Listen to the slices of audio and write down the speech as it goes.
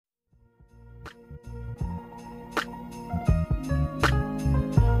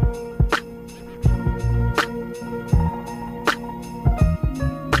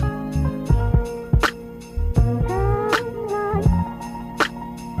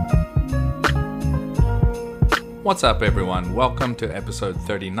What's up, everyone? Welcome to episode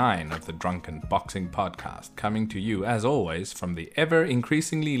 39 of the Drunken Boxing Podcast, coming to you, as always, from the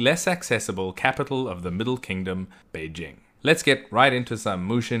ever-increasingly less accessible capital of the Middle Kingdom, Beijing. Let's get right into some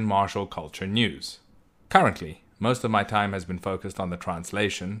Mushin martial culture news. Currently, most of my time has been focused on the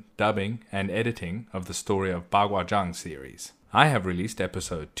translation, dubbing, and editing of the Story of Bagua Zhang series. I have released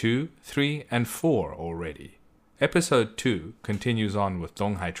episode 2, 3, and 4 already. Episode 2 continues on with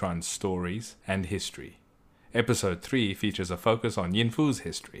Dong Haichuan's stories and history. Episode 3 features a focus on Yin Fu's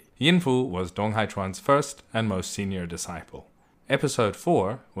history. Yin Fu was Dong Haichuan's first and most senior disciple. Episode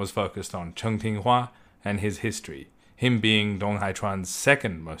 4 was focused on Cheng Tinghua and his history, him being Dong Haichuan's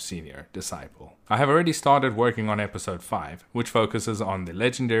second most senior disciple. I have already started working on episode 5, which focuses on the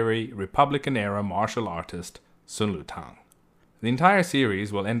legendary Republican-era martial artist Sun Lutang. The entire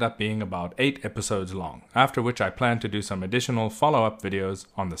series will end up being about 8 episodes long, after which I plan to do some additional follow-up videos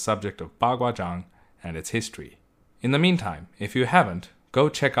on the subject of Bagua Zhang and its history. In the meantime, if you haven't, go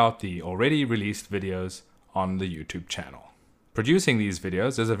check out the already released videos on the YouTube channel. Producing these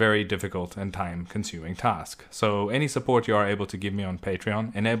videos is a very difficult and time-consuming task, so any support you are able to give me on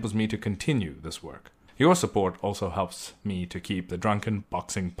Patreon enables me to continue this work. Your support also helps me to keep the Drunken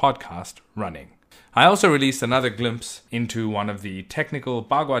Boxing Podcast running. I also released another glimpse into one of the technical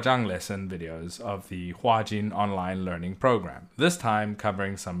Bagua Zhang lesson videos of the Huajin online learning program, this time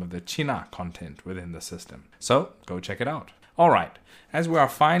covering some of the China content within the system. So, go check it out. Alright, as we are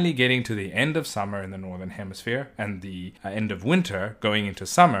finally getting to the end of summer in the Northern Hemisphere and the end of winter going into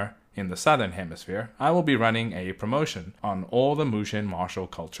summer in the Southern Hemisphere, I will be running a promotion on all the Mushin martial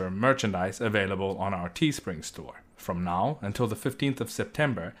culture merchandise available on our Teespring store. From now until the 15th of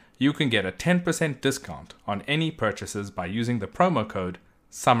September, you can get a 10% discount on any purchases by using the promo code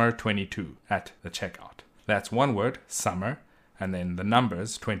SUMMER22 at the checkout. That's one word, SUMMER, and then the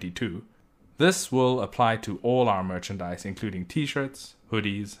numbers 22. This will apply to all our merchandise, including t-shirts,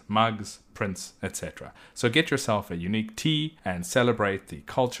 hoodies, mugs, prints, etc. So get yourself a unique tee and celebrate the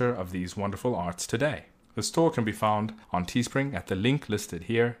culture of these wonderful arts today. The store can be found on Teespring at the link listed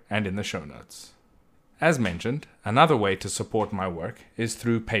here and in the show notes. As mentioned, another way to support my work is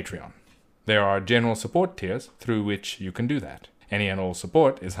through Patreon. There are general support tiers through which you can do that. Any and all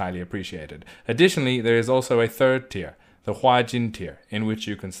support is highly appreciated. Additionally, there is also a third tier, the Huajin tier, in which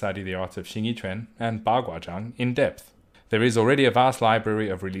you can study the arts of Xingyi Quan and Bagua Zhang in depth. There is already a vast library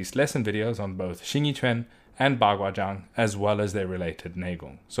of released lesson videos on both Xingyi Quan and Bagua Zhang, as well as their related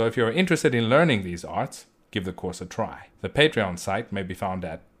Neigong. So if you're interested in learning these arts, give the course a try. The Patreon site may be found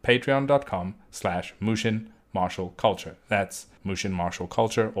at patreon.com/Mushin Martial Culture. That's Mushin Martial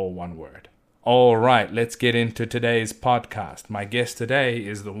Culture, all one word. All right, let's get into today's podcast. My guest today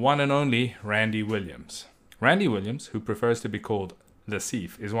is the one and only Randy Williams. Randy Williams, who prefers to be called The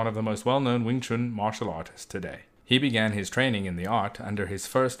Thief, is one of the most well-known Wing Chun martial artists today. He began his training in the art under his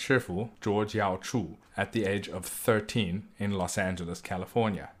first shifu, George Yao Chu, at the age of 13 in Los Angeles,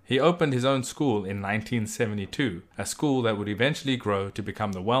 California. He opened his own school in 1972, a school that would eventually grow to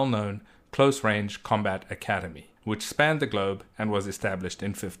become the well-known Close Range Combat Academy, which spanned the globe and was established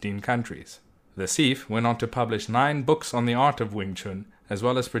in 15 countries. The Thief went on to publish 9 books on the art of Wing Chun, as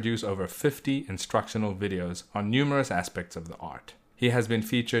well as produce over 50 instructional videos on numerous aspects of the art. He has been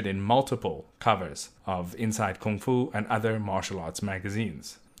featured in multiple covers of Inside Kung Fu and other martial arts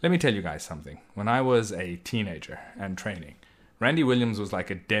magazines. Let me tell you guys something. When I was a teenager and training, Randy Williams was like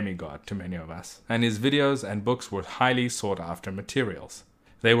a demigod to many of us, and his videos and books were highly sought after materials.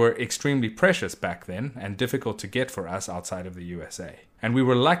 They were extremely precious back then and difficult to get for us outside of the USA, and we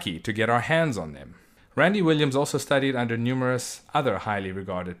were lucky to get our hands on them. Randy Williams also studied under numerous other highly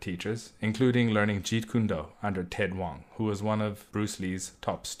regarded teachers, including learning Jeet Kune Do under Ted Wong, who was one of Bruce Lee's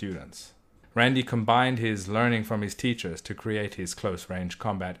top students. Randy combined his learning from his teachers to create his Close Range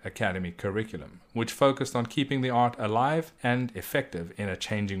Combat Academy curriculum, which focused on keeping the art alive and effective in a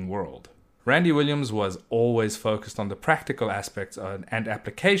changing world. Randy Williams was always focused on the practical aspects and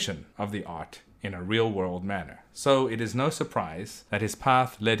application of the art in a real-world manner. So it is no surprise that his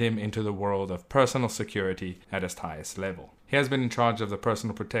path led him into the world of personal security at its highest level. He has been in charge of the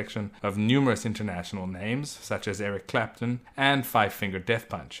personal protection of numerous international names, such as Eric Clapton and Five Finger Death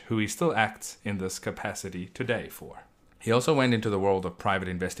Punch, who he still acts in this capacity today for. He also went into the world of private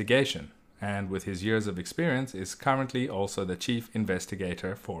investigation, and with his years of experience is currently also the chief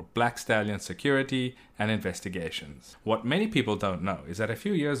investigator for Black Stallion Security and Investigations. What many people don't know is that a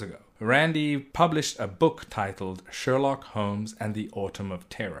few years ago, Randy published a book titled Sherlock Holmes and the Autumn of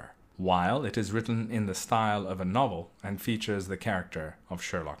Terror. While it is written in the style of a novel and features the character of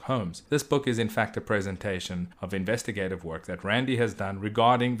Sherlock Holmes, this book is in fact a presentation of investigative work that Randy has done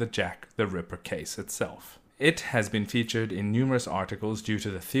regarding the Jack the Ripper case itself. It has been featured in numerous articles due to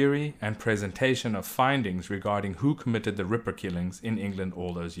the theory and presentation of findings regarding who committed the Ripper killings in England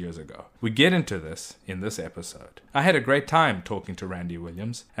all those years ago. We get into this in this episode. I had a great time talking to Randy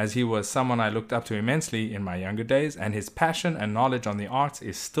Williams, as he was someone I looked up to immensely in my younger days, and his passion and knowledge on the arts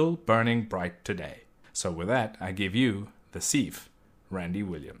is still burning bright today. So with that, I give you the Thief, Randy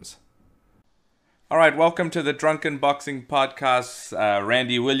Williams. All right, welcome to the Drunken Boxing Podcast.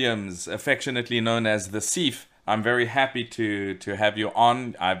 Randy Williams, affectionately known as the Thief. I'm very happy to have you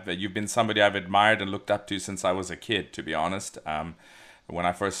on. You've been somebody I've admired and looked up to since I was a kid, to be honest. When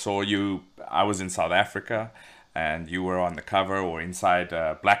I first saw you, I was in South Africa, and you were on the cover or inside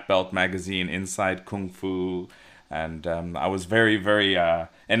Black Belt magazine, Inside Kung Fu, and I was very, very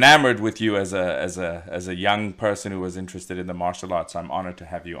enamored with you as a young person who was interested in the martial arts. I'm honored to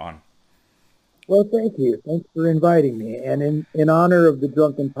have you on. Well, thank you. Thanks for inviting me. And in honor of the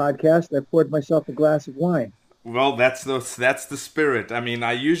Drunken Podcast, I poured myself a glass of wine. Well, that's the spirit. I mean,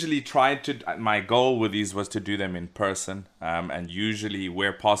 I usually my goal with these was to do them in person. And usually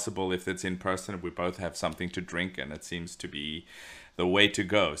where possible, if it's in person, we both have something to drink, and it seems to be the way to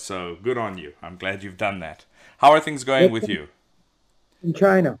go. So good on you. I'm glad you've done that. How are things going with you? In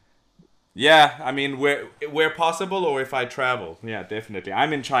China. Yeah, I mean, where possible, or if I travel. Yeah, definitely.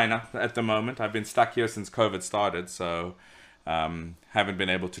 I'm in China at the moment. I've been stuck here since COVID started, so haven't been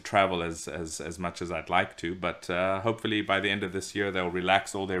able to travel as much as I'd like to. But hopefully by the end of this year, they'll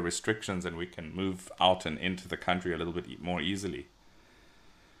relax all their restrictions and we can move out and into the country a little bit more easily.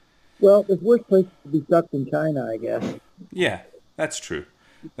 Well, there's worse places to be stuck than China, I guess. Yeah, that's true.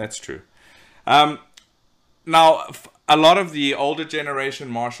 That's true. Now, a lot of the older generation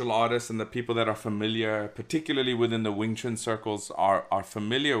martial artists and the people that are familiar, particularly within the Wing Chun circles, are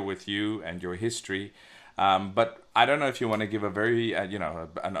familiar with you and your history. But I don't know if you want to give a very, an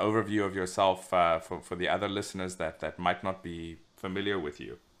overview of yourself for the other listeners that might not be familiar with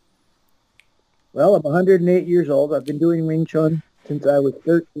you. Well, I'm 108 years old. I've been doing Wing Chun since I was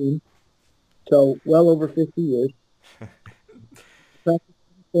 13, so well over 50 years.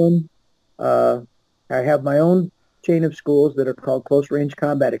 I have my own chain of schools that are called Close Range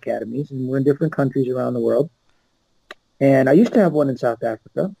Combat Academies, and we're in different countries around the world. And I used to have one in South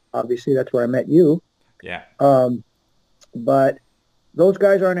Africa. Obviously, that's where I met you. Yeah. But those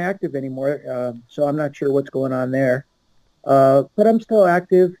guys aren't active anymore, so I'm not sure what's going on there. But I'm still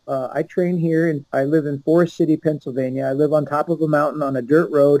active. I train here, and I live in Forest City, Pennsylvania. I live on top of a mountain on a dirt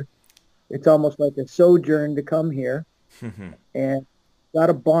road. It's almost like a sojourn to come here. And got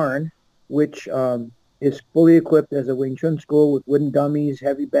a barn, which is fully equipped as a Wing Chun school with wooden dummies,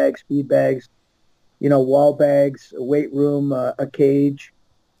 heavy bags, speed bags, wall bags, a weight room, a cage,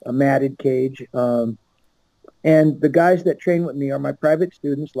 a matted cage. And the guys that train with me are my private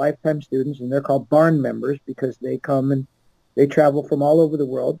students, lifetime students, and they're called barn members because they come and they travel from all over the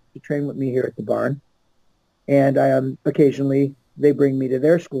world to train with me here at the barn. And occasionally they bring me to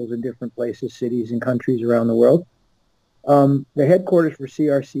their schools in different places, cities and countries around the world. The headquarters for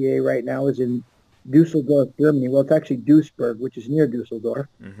CRCA right now is in Dusseldorf, Germany. Well, it's actually Duisburg, which is near Dusseldorf,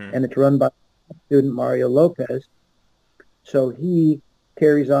 and it's run by student Mario Lopez. So he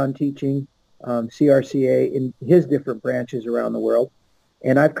carries on teaching CRCA in his different branches around the world.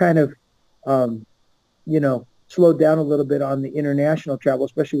 And I've kind of, slowed down a little bit on the international travel,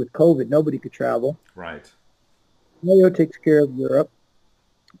 especially with COVID. Nobody could travel. Right. Mario takes care of Europe,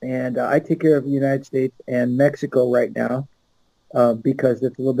 and I take care of the United States and Mexico right now because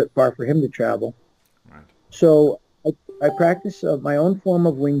it's a little bit far for him to travel. Right. So I practice my own form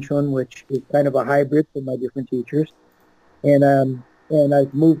of Wing Chun, which is kind of a hybrid for my different teachers. And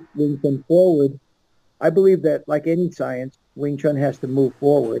I've moved Wing Chun forward. I believe that, like any science, Wing Chun has to move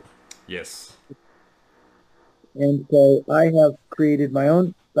forward. Yes. And so I have created my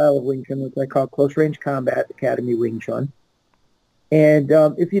own style of Wing Chun, which I call Close Range Combat Academy Wing Chun. And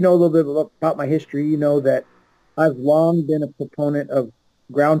if you know a little bit about my history, you know that I've long been a proponent of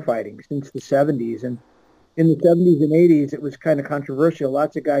ground fighting since the 70s. And in the 70s and 80s, it was kind of controversial.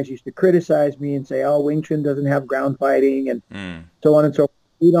 Lots of guys used to criticize me and say, oh, Wing Chun doesn't have ground fighting and so on and so forth.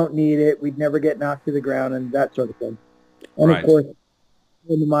 We don't need it. We'd never get knocked to the ground and that sort of thing. And right. Of course,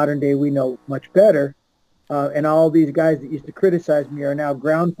 in the modern day, we know much better. And all these guys that used to criticize me are now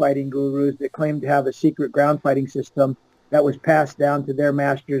ground fighting gurus that claim to have a secret ground fighting system that was passed down to their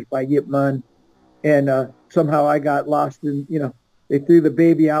masters by Yip Man. And somehow I got lost in, they threw the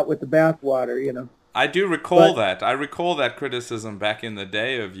baby out with the bathwater, I do recall that. I recall that criticism back in the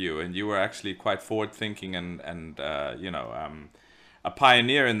day of you, and you were actually quite forward-thinking and a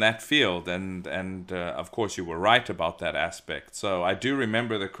pioneer in that field, and of course you were right about that aspect. So I do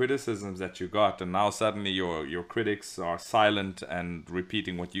remember the criticisms that you got, and now suddenly your critics are silent and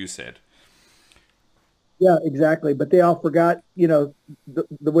repeating what you said. Yeah, exactly. But they all forgot, the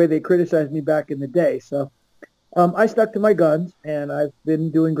way they criticized me back in the day. So I stuck to my guns, and I've been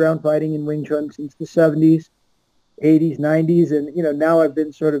doing ground fighting in Wing Chun since the 70s, 80s, 90s, and now I've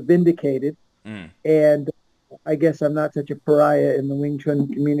been sort of vindicated. Mm. And I guess I'm not such a pariah in the Wing Chun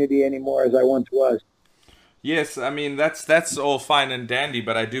community anymore as I once was. Yes, I mean that's all fine and dandy,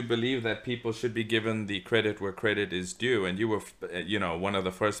 but I do believe that people should be given the credit where credit is due, and you were, one of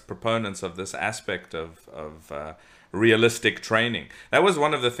the first proponents of this aspect of realistic training. That was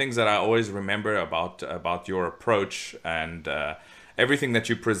one of the things that I always remember about your approach and everything that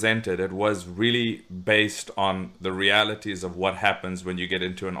you presented. It was really based on the realities of what happens when you get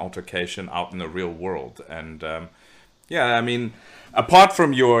into an altercation out in the real world, and yeah, I mean, apart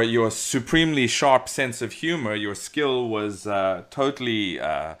from your supremely sharp sense of humor, your skill was totally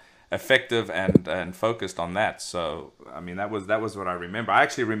effective and focused on that. So, I mean, that was what I remember. I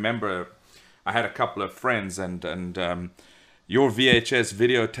actually remember I had a couple of friends, and your VHS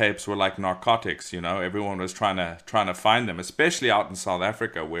videotapes were like narcotics. Everyone was trying to find them, especially out in South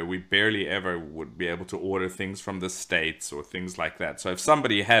Africa, where we barely ever would be able to order things from the States or things like that. So, if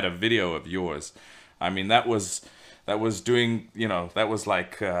somebody had a video of yours, I mean, that was doing, that was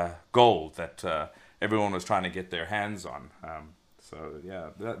like gold that everyone was trying to get their hands on. So yeah,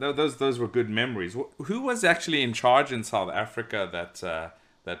 those were good memories. Who was actually in charge in South Africa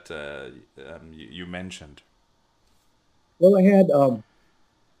that you mentioned? Well, I had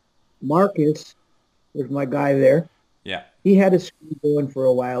Marcus was my guy there. Yeah. He had his school going for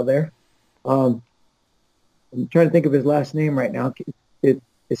a while there. Um, I'm trying to think of his last name right now. It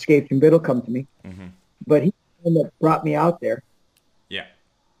escaped him, but it'll come to me. Mm-hmm. But he that brought me out there. Yeah.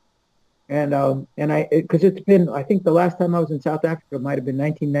 And because it's been, I think the last time I was in South Africa might have been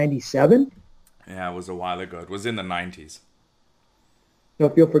 1997. Yeah, it was a while ago. It was in the 90s. So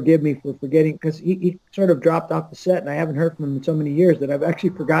if you'll forgive me for forgetting, because he sort of dropped off the set, and I haven't heard from him in so many years that I've actually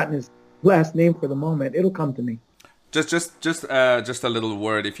forgotten his last name for the moment. It'll come to me. Just a little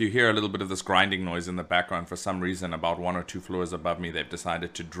word. If you hear a little bit of this grinding noise in the background for some reason, about 1 or 2 floors above me, they've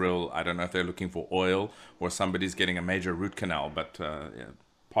decided to drill. I don't know if they're looking for oil or somebody's getting a major root canal, but yeah,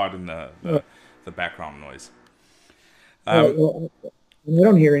 pardon the background noise. Well, I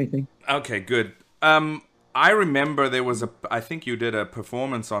don't hear anything. Okay, good. I remember I think you did a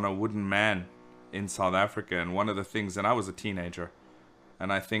performance on a wooden man in South Africa, and one of the things, and I was a teenager,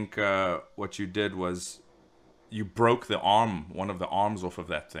 and I think what you did was you broke one of the arms off of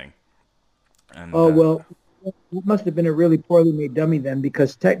that thing. And, well, it must have been a really poorly made dummy then,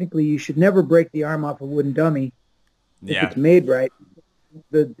 because technically you should never break the arm off a wooden dummy if it's made right.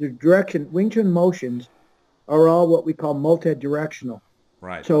 The direction, Wing Chun motions are all what we call multi-directional.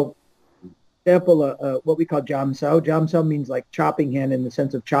 Right. So, for example, what we call jam sao. Jam sao means like chopping hand in the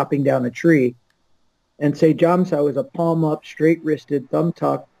sense of chopping down a tree. And say jam sao is a palm up, straight-wristed, thumb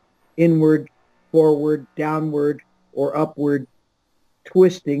tucked, inward, forward, downward, or upward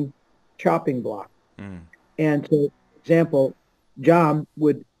twisting chopping block. Mm. And so, for example, jam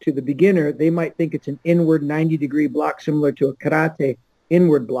would, to the beginner, they might think it's an inward 90-degree block similar to a karate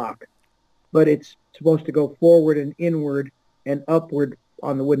inward block, but it's supposed to go forward and inward and upward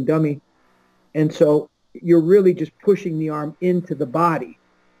on the wooden dummy. And so you're really just pushing the arm into the body.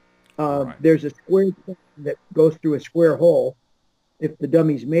 Right. There's a square that goes through a square hole if the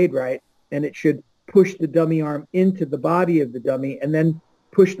dummy's made right, and it should push the dummy arm into the body of the dummy and then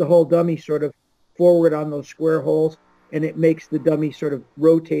push the whole dummy sort of forward on those square holes, and it makes the dummy sort of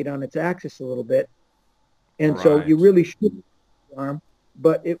rotate on its axis a little bit. And right. So you really should the arm,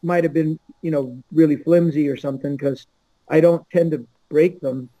 but it might have been, really flimsy or something, because I don't tend to break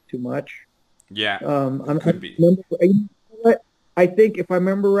them too much. Yeah, could be. I think if I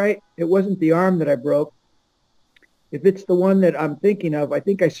remember right, it wasn't the arm that I broke. If it's the one that I'm thinking of, I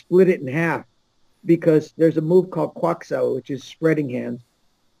think I split it in half, because there's a move called kwaksa, which is spreading hands,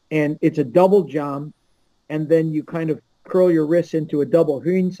 and it's a double jam, and then you kind of curl your wrists into a double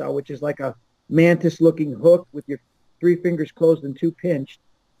huinsa, which is like a mantis-looking hook with your 3 fingers closed and 2 pinched,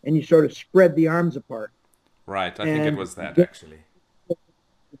 and you sort of spread the arms apart. Right, I think it was that, actually.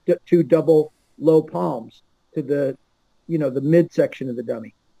 2 double low palms to the midsection of the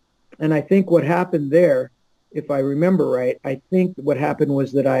dummy. And I think what happened there, if I remember right, I think what happened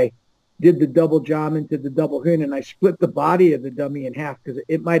was that I did the double jam into the double hun, and I split the body of the dummy in half, because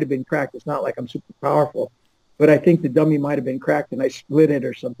it might have been cracked. It's not like I'm super powerful, but I think the dummy might have been cracked, and I split it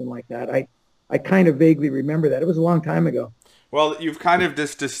or something like that. I kind of vaguely remember that. It was a long time ago. Well, you've kind of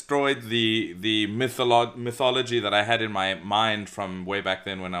just destroyed the mythology that I had in my mind from way back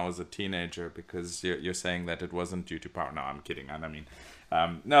then when I was a teenager, because you're saying that it wasn't due to power. No, I'm kidding. I mean,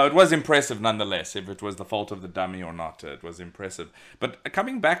 no, it was impressive nonetheless. If it was the fault of the dummy or not, it was impressive. But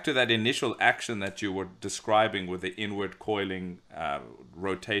coming back to that initial action that you were describing with the inward coiling,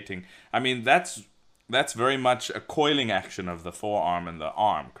 rotating, I mean, that's very much a coiling action of the forearm and the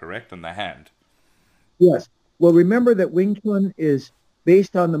arm, correct? And the hand. Yes. Well, remember that Wing Chun is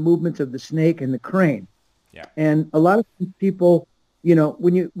based on the movements of the snake and the crane. Yeah. And a lot of people,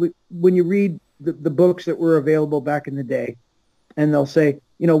 when you read the books that were available back in the day, and they'll say,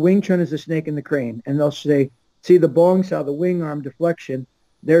 Wing Chun is the snake and the crane. And they'll say, see the bong sao, the wing arm deflection,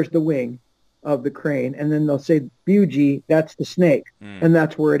 there's the wing of the crane. And then they'll say, Buji, that's the snake. And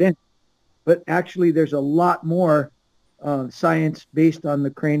that's where it ends. But actually, there's a lot more science based on the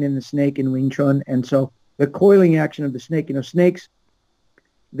crane and the snake in Wing Chun. And so the coiling action of the snake, snakes,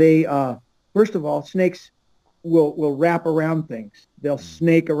 they, first of all, snakes will wrap around things. They'll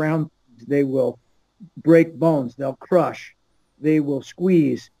snake around things. They will break bones. They'll crush. They will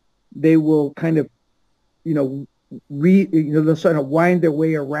squeeze. They will kind of, they'll sort of wind their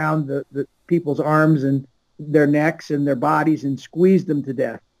way around the people's arms and their necks and their bodies and squeeze them to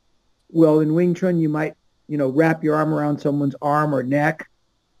death. Well, in Wing Chun, you might, wrap your arm around someone's arm or neck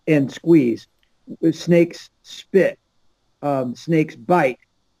and squeeze. Snakes spit. Snakes bite.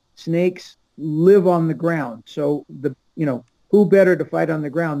 Snakes live on the ground. So who better to fight on the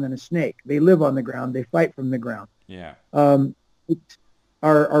ground than a snake? They live on the ground. They fight from the ground. Yeah.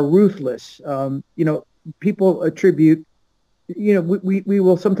 Are ruthless. People attribute, we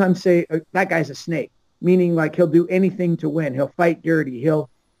will sometimes say that guy's a snake, meaning like he'll do anything to win. He'll fight dirty. He'll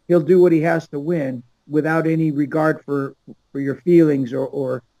do what he has to win without any regard for your feelings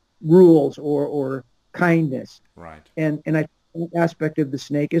or rules or kindness. Right. And I think that aspect of the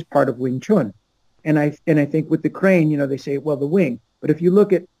snake is part of Wing Chun. And I think with the crane, they say, well, the wing. But if you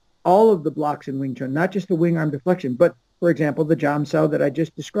look at all of the blocks in Wing Chun, not just the wing arm deflection, but for example, the Jam Sao that I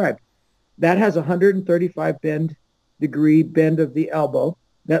just described, that has 135 degree bend of the elbow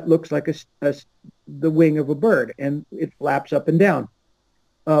that looks like the wing of a bird, and it flaps up and down.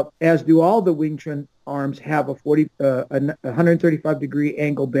 As do all the Wing Chun arms have a 135 degree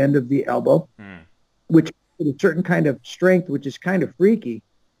angle bend of the elbow, which is a certain kind of strength, which is kind of freaky,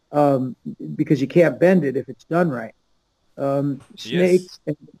 because you can't bend it if it's done right. Snakes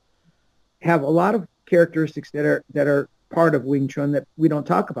have a lot of characteristics that are part of Wing Chun that we don't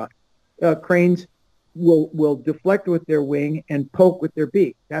talk about. Cranes will deflect with their wing and poke with their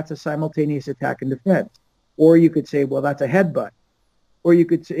beak. That's a simultaneous attack and defense. Or you could say, well, that's a headbutt. Or you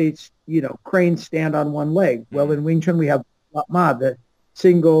could say, cranes stand on one leg. Well, in Wing Chun, we have Ma, the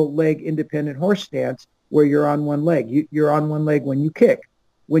single leg independent horse stance, where you're on one leg. You're on one leg when you kick,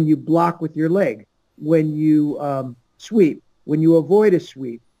 when you block with your leg, when you sweep, when you avoid a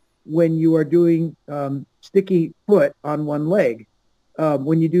sweep, when you are doing sticky foot on one leg,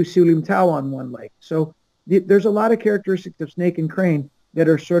 when you do Sulim Tao on one leg. So there's a lot of characteristics of snake and crane that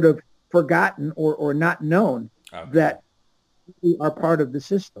are sort of forgotten or not known that are part of the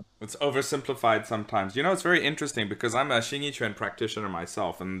system. It's oversimplified sometimes. It's very interesting because I'm a Xingyi Quan practitioner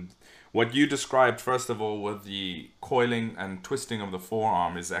myself, and what you described, first of all, with the coiling and twisting of the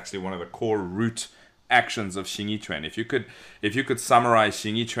forearm is actually one of the core root actions of Xingyi Quan. If you could summarize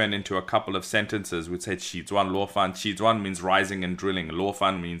Xingyi Quan into a couple of sentences, we'd say Qi Zhuan Luo Fan. Qi Zhuan means rising and drilling. Luo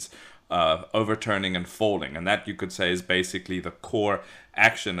Fan means overturning and folding, and that you could say is basically the core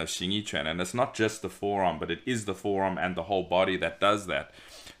action of Xingyi Quan. And it's not just the forearm, but it is the forearm and the whole body that does that.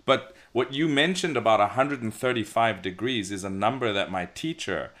 But what you mentioned about 135 degrees is a number that my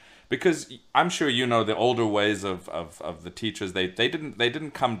teacher, because I'm sure the older ways of the teachers, they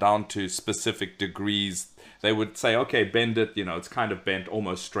didn't come down to specific degrees. They would say, okay, bend it, it's kind of bent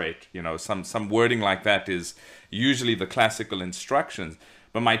almost straight. Some wording like that is usually the classical instructions.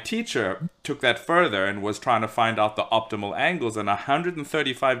 But my teacher took that further and was trying to find out the optimal angles, and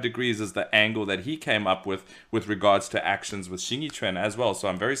 135 degrees is the angle that he came up with regards to actions with Xingyi Quan as well. So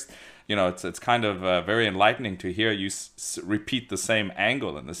I'm very, it's kind of very enlightening to hear you repeat the same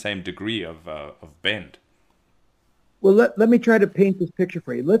angle and the same degree of bend. Well, let me try to paint this picture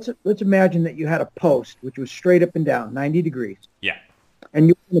for you. Let's imagine that you had a post which was straight up and down, 90 degrees. Yeah. And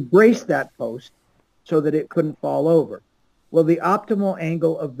you want to brace that post so that it couldn't fall over. Well, the optimal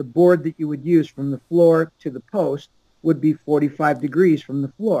angle of the board that you would use from the floor to the post would be 45 degrees from the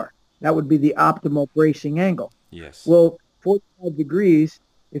floor. That would be the optimal bracing angle. Yes. Well, 45 degrees,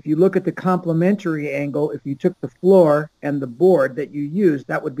 if you look at the complementary angle, if you took the floor and the board that you used,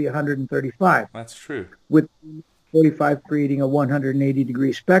 that would be 135. That's true. With 45 creating a 180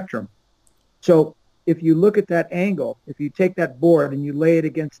 degree spectrum. So if you look at that angle, if you take that board and you lay it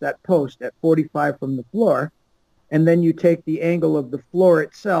against that post at 45 from the floor, and then you take the angle of the floor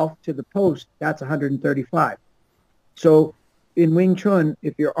itself to the post, that's 135. So in Wing Chun,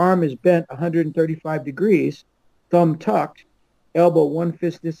 if your arm is bent 135 degrees, thumb tucked, elbow one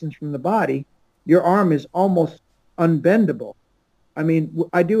fist distance from the body, your arm is almost unbendable. I mean,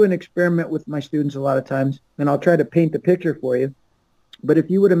 I do an experiment with my students a lot of times, and I'll try to paint the picture for you. But if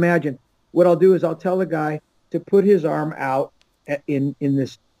you would imagine, what I'll do is I'll tell a guy to put his arm out in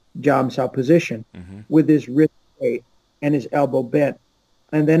this Jam Sao position with his wrist straight and his elbow bent.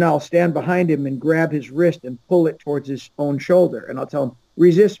 And then I'll stand behind him and grab his wrist and pull it towards his own shoulder. And I'll tell him,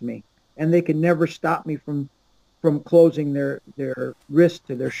 resist me. And they can never stop me from closing their wrist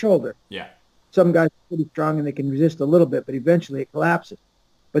to their shoulder. Yeah. Some guys are pretty strong and they can resist a little bit, but eventually it collapses.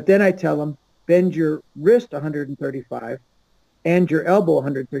 But then I tell them, bend your wrist 135 and your elbow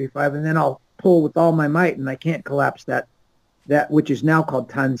 135, and then I'll pull with all my might, and I can't collapse that which is now called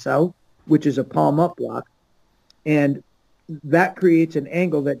Tan Sao, which is a palm up block. And that creates an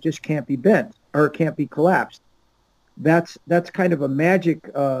angle that just can't be bent or can't be collapsed. That's kind of a magic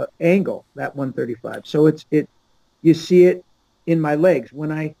angle, that 135. So you see it in my legs.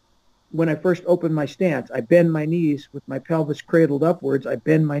 When I first open my stance, I bend my knees with my pelvis cradled upwards. I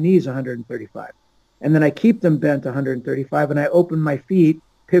bend my knees 135. And then I keep them bent 135, and I open my feet,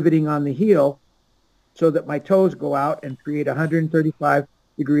 pivoting on the heel, so that my toes go out and create a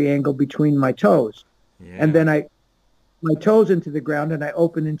 135-degree angle between my toes. Yeah. And then my toes into the ground, and I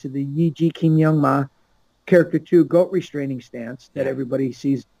open into the Yi Ji Kim Young Ma character 2 goat restraining stance that everybody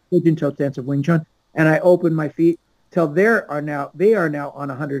sees, pigeon toe stance of Wing Chun. And I open my feet till they are now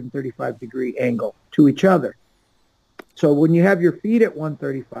on a 135-degree angle to each other. So when you have your feet at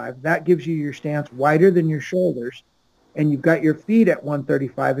 135, that gives you your stance wider than your shoulders, and you've got your feet at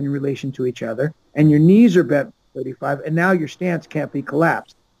 135 in relation to each other, and your knees are bent 35, and now your stance can't be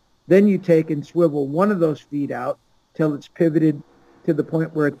collapsed. Then you take and swivel one of those feet out till it's pivoted to the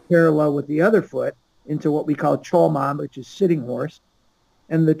point where it's parallel with the other foot into what we call Choma, which is sitting horse.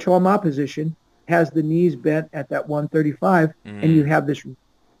 And the Choma position has the knees bent at that 135, and you have this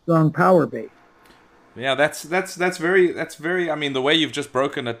strong power base. Yeah, that's very. I mean, the way you've just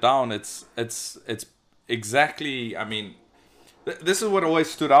broken it down, it's exactly. I mean, this is what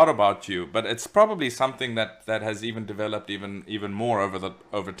always stood out about you. But it's probably something that has even developed even more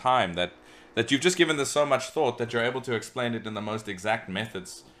over time. That you've just given this so much thought that you're able to explain it in the most exact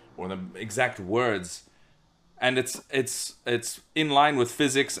methods or the exact words, and it's in line with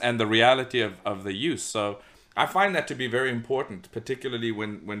physics and the reality of the use. So I find that to be very important, particularly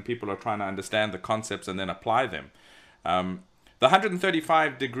when people are trying to understand the concepts and then apply them. The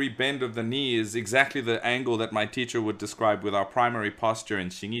 135-degree bend of the knee is exactly the angle that my teacher would describe with our primary posture in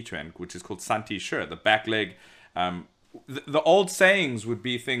Xingyi Quan, which is called Santi Shi, the back leg. The old sayings would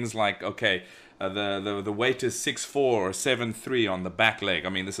be things like, okay, the weight is 6'4" or 7'3" on the back leg. I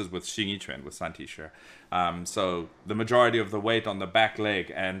mean, this is with Xingyi Quan, with Santi Shi. So the majority of the weight on the back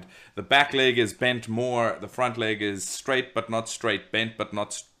leg, and the back leg is bent more, the front leg is straight but not straight, bent but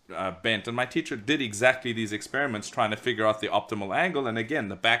not bent. And my teacher did exactly these experiments trying to figure out the optimal angle, and again,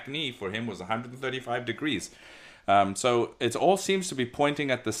 the back knee for him was 135 degrees. So it all seems to be pointing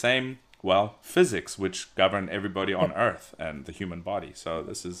at the same, physics which govern everybody on Earth and the human body. So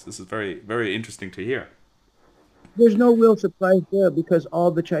this is very, very interesting to hear. There's no real surprise there because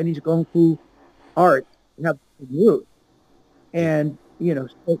all the Chinese Kung Fu art have roots, and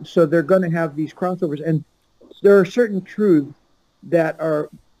so they're going to have these crossovers, and there are certain truths that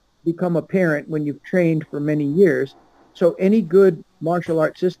become apparent when you've trained for many years. So any good martial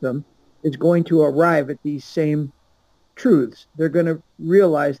art system is going to arrive at these same truths. They're going to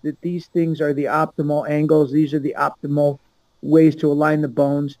realize that these things are the optimal angles, these are the optimal ways to align the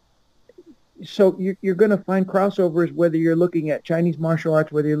bones. So you're going to find crossovers whether you're looking at Chinese martial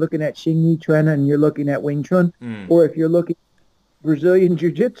arts, whether you're looking at Xingyi Quan and you're looking at Wing Chun, or if you're looking at Brazilian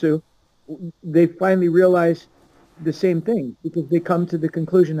Jiu-Jitsu, they finally realize the same thing because they come to the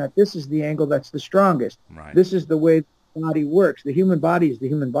conclusion that this is the angle that's the strongest. Right. This is the way the body works. The human body is the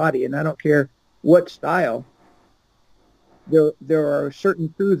human body, and I don't care what style. There are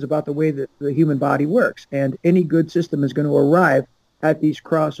certain truths about the way that the human body works, and any good system is going to arrive at these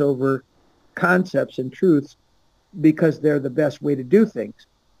crossover concepts and truths because they're the best way to do things.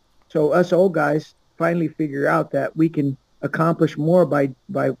 So us old guys finally figure out that we can accomplish more by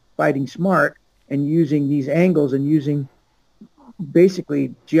fighting smart and using these angles and using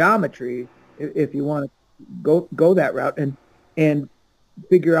basically geometry, if you want to go that route. And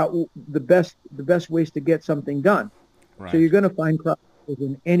figure out the best ways to get something done. So Right. you're going to find crossovers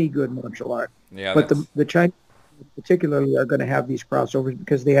in any good martial art, Yeah, but that's the Chinese particularly are going to have these crossovers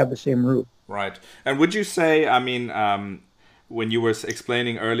because they have the same root. right. And would you say, I mean, when you were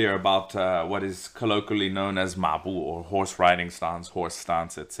explaining earlier about what is colloquially known as mabu or horse riding stance, horse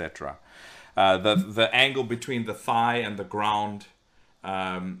stance, etc., the angle between the thigh and the ground,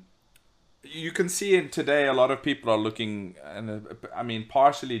 um, you can see it today. A lot of people are looking, and I mean,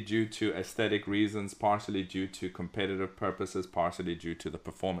 partially due to aesthetic reasons, partially due to competitive purposes, partially due to the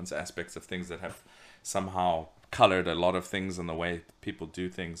performance aspects of things that have somehow colored a lot of things in the way people do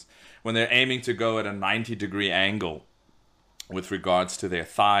things. When they're aiming to go at a 90-degree angle with regards to their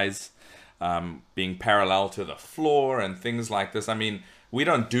thighs being parallel to the floor and things like this. I mean, we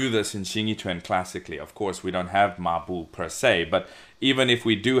don't do this in Xingyi classically. Of course, we don't have Mabu per se, but even if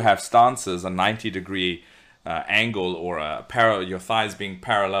we do have stances, a 90-degree angle or your thighs being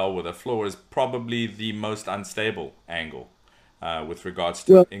parallel with the floor is probably the most unstable angle with regards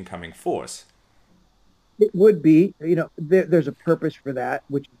to Well, incoming force. it would be, there's a purpose for that,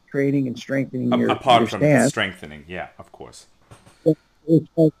 which is training and strengthening your Apart from the stance. strengthening, yeah, of course. As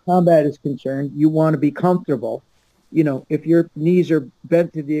far as combat is concerned, you want to be comfortable. If your knees are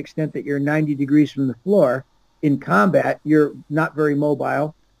bent to the extent that you're 90 degrees from the floor in combat, you're not very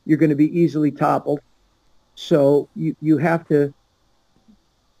mobile. You're going to be easily toppled. So you have to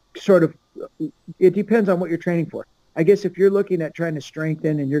sort of, it depends on what you're training for. I guess if you're looking at trying to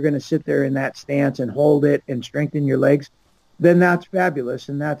strengthen and you're going to sit there in that stance and hold it and strengthen your legs, then that's fabulous,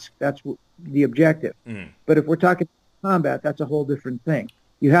 and that's the objective. Mm. But if we're talking combat, that's a whole different thing.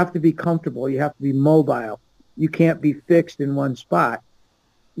 You have to be comfortable. You have to be mobile. You can't be fixed in one spot.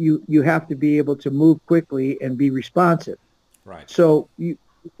 You have to be able to move quickly and be responsive. Right. So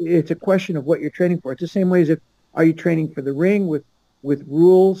it's a question of what you're training for. It's the same way as if, are you training for the ring with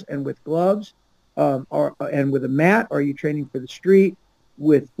rules and with gloves, and with a mat? Or are you training for the street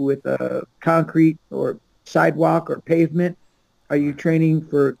with concrete or sidewalk or pavement? Are you training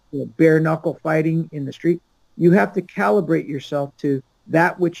for bare knuckle fighting in the street? You have to calibrate yourself to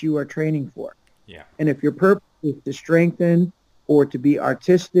that which you are training for. Yeah. And if your purpose is to strengthen or to be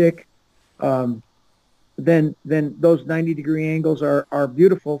artistic, then those 90-degree angles are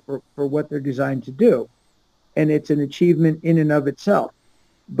beautiful for what they're designed to do. And it's an achievement in and of itself.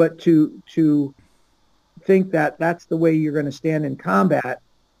 But to think that that's the way you're going to stand in combat,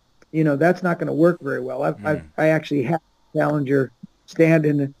 that's not going to work very well. I actually had a challenger stand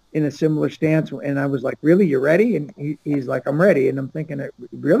in a similar stance, and I was like, "Really, you're ready?" And he's like, "I'm ready." And I'm thinking,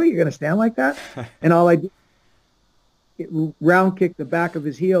 "Really, you're going to stand like that?" And all I did, round kicked the back of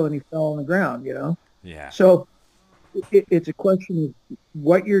his heel, and he fell on the ground. Yeah. So it's a question of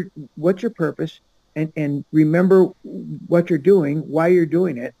what's your purpose, and remember what you're doing, why you're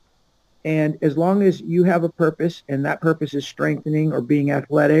doing it. And as long as you have a purpose, and that purpose is strengthening or being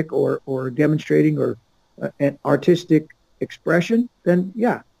athletic or demonstrating or an artistic expression, then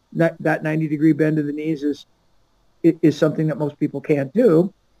yeah, that 90-degree bend of the knees is something that most people can't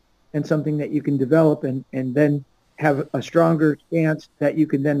do, and something that you can develop and then have a stronger stance that you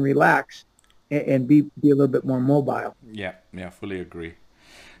can then relax and be a little bit more mobile. Yeah, fully agree.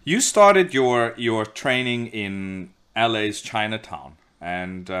 You started your training in LA's Chinatown,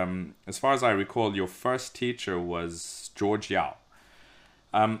 and as far as I recall, your first teacher was George Yao.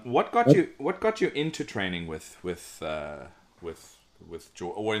 What got you into training with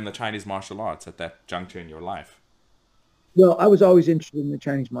George, or in the Chinese martial arts at that juncture in your life? Well, I was always interested in the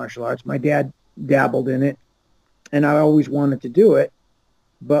Chinese martial arts. My dad dabbled in it, and I always wanted to do it.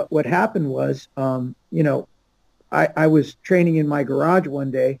 But what happened was, I was training in my garage one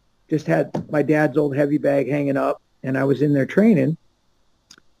day, just had my dad's old heavy bag hanging up, and I was in there training.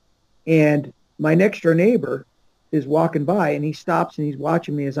 And my next door neighbor is walking by, and he stops and he's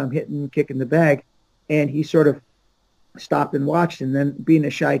watching me as I'm hitting and kicking the bag. And he sort of stopped and watched. And then, being a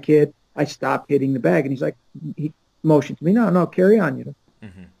shy kid, I stopped hitting the bag. And he's like, he motioned to me, no, carry on,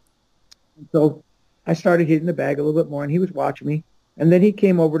 Mm-hmm. So I started hitting the bag a little bit more, and he was watching me. And then he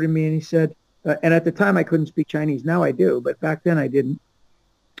came over to me and he said, and at the time I couldn't speak Chinese. Now I do, but back then I didn't.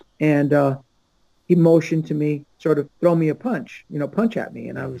 And he motioned to me, sort of throw me a punch, punch at me.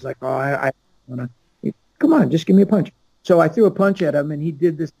 And I was like, oh, I want to, come on, just give me a punch. So I threw a punch at him, and he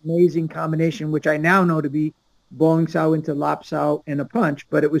did this amazing combination, which I now know to be Bowling Sao into Lap Sao and a punch.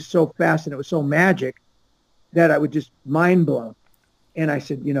 But it was so fast and it was so magic that I was just mind blown. And I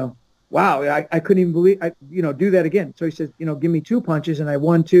said, wow, I couldn't even believe, do that again. So he says, give me 2 punches, and I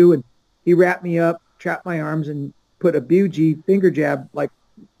won 2. And he wrapped me up, trapped my arms, and put a BUG finger jab like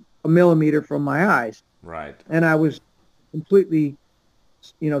a millimeter from my eyes. Right. And I was completely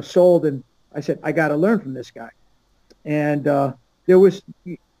sold, and I said, I got to learn from this guy. And there was,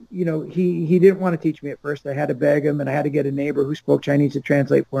 he didn't want to teach me at first. I had to beg him, and I had to get a neighbor who spoke Chinese to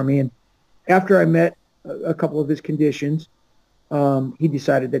translate for me. And after I met a couple of his conditions, he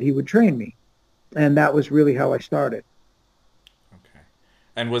decided that he would train me. And that was really how I started. Okay.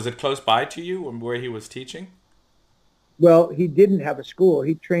 And was it close by to you where he was teaching? Well, he didn't have a school.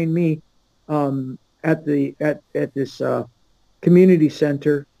 He trained me at this community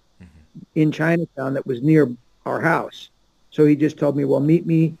center in Chinatown that was near our house. So he just told me, well, meet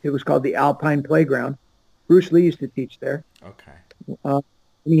me. It was called the Alpine Playground. Bruce Lee used to teach there. Okay.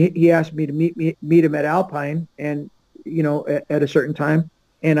 He asked me to meet him at Alpine, and at a certain time,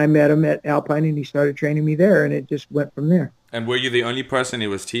 and I met him at Alpine, and he started training me there, and it just went from there. And were you the only person he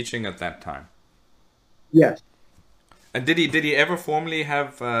was teaching at that time? Yes. And did he ever formally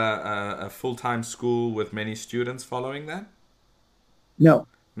have a full-time school with many students following that? No.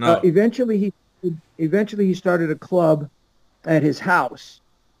 No. Eventually he started a club at his house,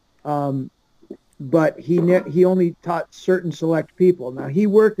 but he only taught certain select people. Now, he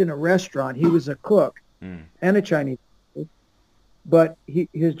worked in a restaurant. He was a cook and a Chinese cook, but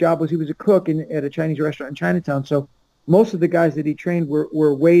his job was he was a cook at a Chinese restaurant in Chinatown. So most of the guys that he trained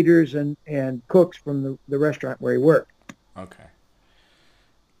were waiters and cooks from the restaurant where he worked. Okay.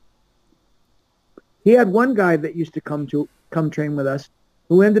 He had one guy that used to come train with us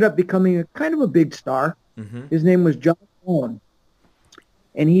who ended up becoming a kind of a big star. Mm-hmm. His name was John Owen.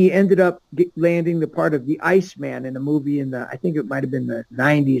 And he ended up landing the part of the Iceman in a movie I think it might have been the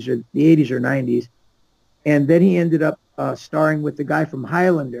 90s or the 80s or 90s. And then he ended up starring with the guy from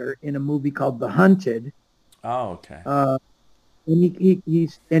Highlander in a movie called The Hunted. Oh, okay.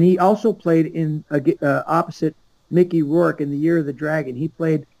 And he also played in opposite Mickey Rourke in The Year of the Dragon. He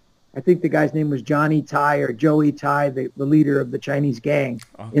played, I think the guy's name was Johnny Tai or Joey Tai, the leader of the Chinese gang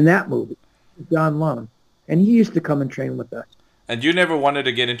in that movie, John Lone. And he used to come and train with us. And you never wanted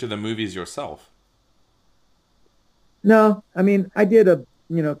to get into the movies yourself? No, I mean, I did a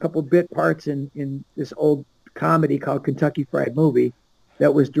couple bit parts in this old comedy called Kentucky Fried Movie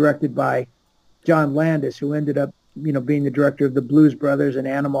that was directed by John Landis, who ended up, being the director of the Blues Brothers and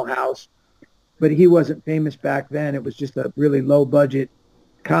Animal House. But he wasn't famous back then. It was just a really low budget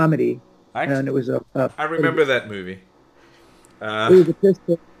comedy. And it was I remember that movie. It was a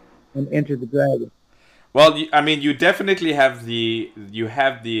pistol and Enter the Dragon. Well, you definitely have the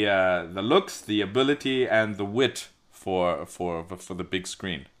looks, the ability, and the wit for the big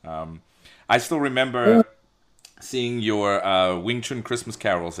screen. I still remember seeing your Wing Chun Christmas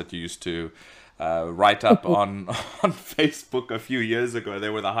carols that you used to write up on Facebook a few years ago. They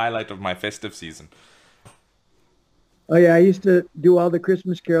were the highlight of my festive season. Oh yeah, I used to do all the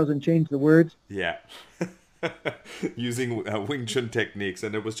Christmas carols and change the words. Yeah. Using Wing Chun techniques,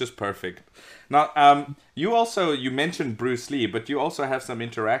 and it was just perfect. Now, you mentioned Bruce Lee, but you also have some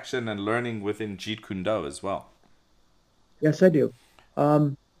interaction and learning within Jeet Kune Do as well. Yes, I do.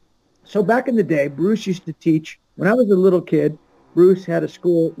 So back in the day, Bruce used to teach. When I was a little kid, Bruce had a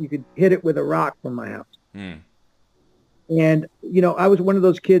school. You could hit it with a rock from my house. And, I was one of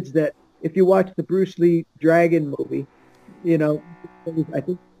those kids that if you watch the Bruce Lee Dragon movie, I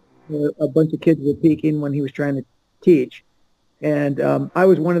think a bunch of kids were peeking when he was trying to teach. And I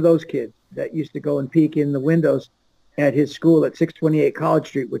was one of those kids that used to go and peek in the windows at his school at 628 College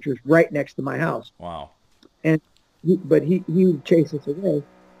Street, which was right next to my house. Wow. And he would chase us away.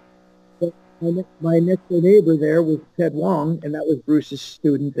 But my next door neighbor there was Ted Wong, and that was Bruce's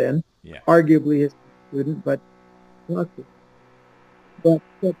student then. Yeah. Arguably his student, but Ted was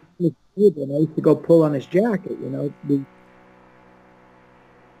his student, and I used to go pull on his jacket,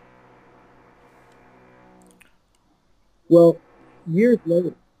 Well, years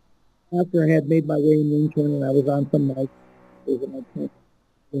later, after I had made my way in Wing Chun and I was on some nights, I can't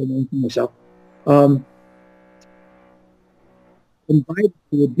name for myself, invited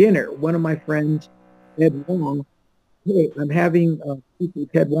to a dinner. One of my friends, Ted Wong, hey, I'm having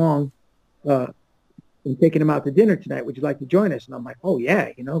Ted Wong, and taking him out to dinner tonight. Would you like to join us? And I'm like, oh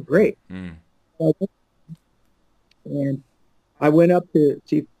yeah, great. And I went up to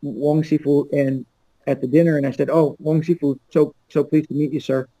see Wong Sifu and at the dinner, and I said, "Oh, Wong Sifu, so pleased to meet you,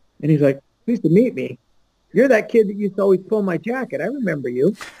 sir." And he's like, "Pleased to meet me. You're that kid that used to always pull my jacket. I remember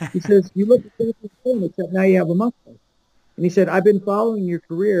you." He says, "You look exactly the same, except now you have a mustache." And he said, "I've been following your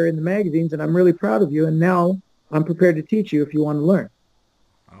career in the magazines, and I'm really proud of you. And now I'm prepared to teach you if you want to learn."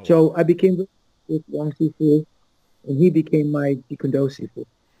 Oh. So I became with Wong Sifu, and he became my Jeet Kune Do Sifu.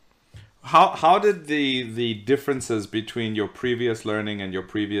 How did the differences between your previous learning and your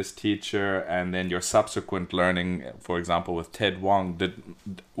previous teacher, and then your subsequent learning, for example, with Ted Wong,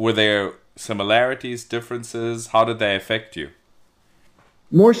 were there similarities, differences? How did they affect you?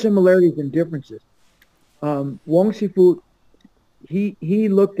 More similarities than differences. Wong Sifu, he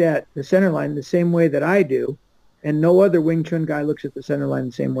looked at the center line the same way that I do, and no other Wing Chun guy looks at the center line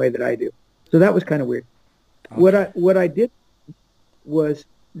the same way that I do. So that was kind of weird. Okay. What I did was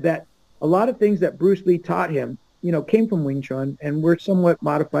that a lot of things that Bruce Lee taught him, came from Wing Chun and were somewhat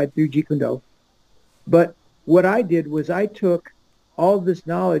modified through Jeet Kune Do. But what I did was I took all this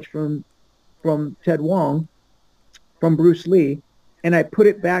knowledge from Ted Wong, from Bruce Lee, and I put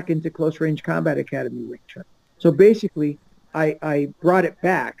it back into Close Range Combat Academy Wing Chun. So basically, I brought it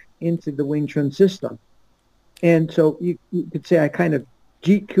back into the Wing Chun system. And so you could say I kind of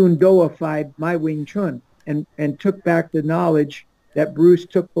Jeet Kune Do-ified my Wing Chun and took back the knowledge that Bruce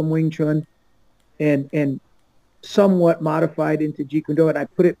took from Wing Chun and somewhat modified into Jeet Kune Do, and I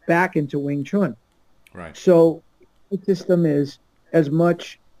put it back into Wing Chun. Right. So the system is as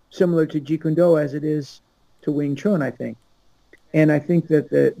much similar to Jeet Kune Do as it is to Wing Chun, I think. And I think that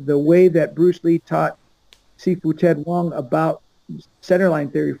the way that Bruce Lee taught Sifu Ted Wong about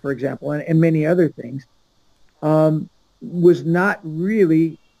centerline theory, for example, and many other things, was not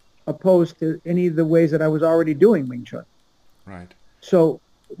really opposed to any of the ways that I was already doing Wing Chun. Right. So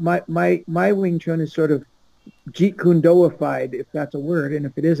my Wing Chun is sort of Jeet Kune Do-ified, if that's a word, and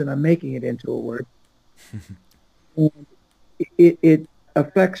if it isn't, I'm making it into a word. And it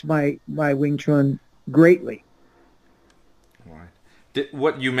affects my Wing Chun greatly. Right.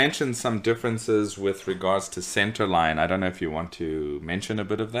 What you mentioned some differences with regards to center line. I don't know if you want to mention a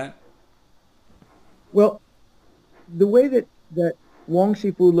bit of that. Well, the way that Wong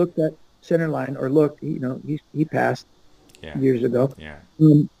Sifu looked at center line, or looked, he passed years ago. Yeah.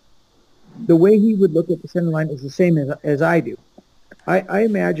 The way he would look at the center line is the same as I do. I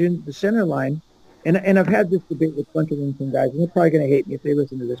imagine the center line, and I've had this debate with a bunch of Wing Chun guys, and they're probably going to hate me if they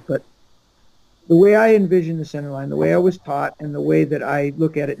listen to this, but the way I envision the center line, the way I was taught, and the way that I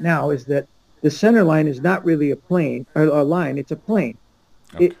look at it now is that the center line is not really a plane or a line; it's a plane.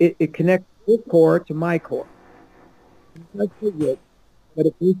 Okay. It connects your core to my core. But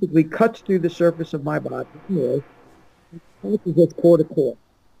it basically cuts through the surface of my body, and it's core to core.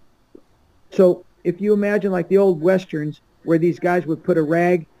 So if you imagine like the old westerns where these guys would put a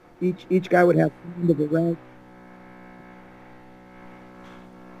rag, each guy would have the end of a rag.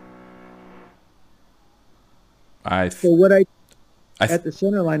 So what I at the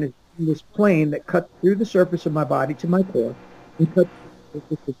center line is this plane that cuts through the surface of my body to my core and cuts through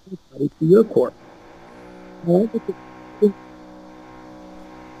the surface of my body to your core.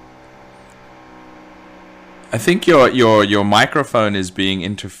 I think your microphone is being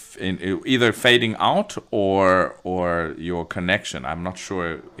either fading out or your connection. I'm not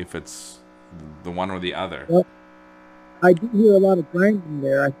sure if it's the one or the other. Well, I do hear a lot of grinding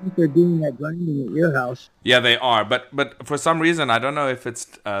there. I think they're doing that grinding at your house. Yeah, they are. But for some reason, I don't know if it's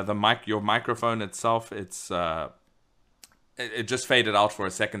your microphone itself. It just faded out for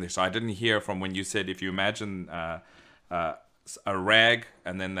a second there, so I didn't hear from when you said if you imagine a rag,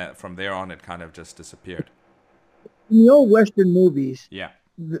 and then from there on it kind of just disappeared. In the old Western movies, yeah,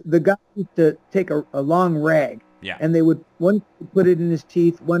 the guy used to take a long rag. Yeah. And they would put it in his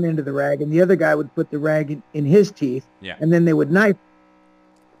teeth, one end of the rag, and the other guy would put the rag in his teeth. Yeah. And then they would knife.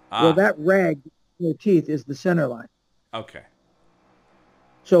 Well, that rag in their teeth is the center line. Okay.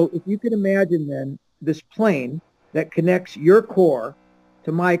 So if you could imagine then this plane that connects your core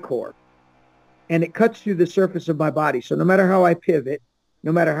to my core, and it cuts through the surface of my body. So no matter how I pivot,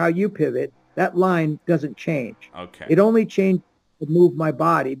 no matter how you pivot, that line doesn't change. Okay. It only changes to move my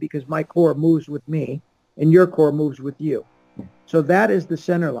body because my core moves with me. And your core moves with you. So that is the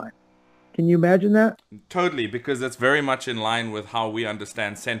center line. Can you imagine that? Totally, because that's very much in line with how we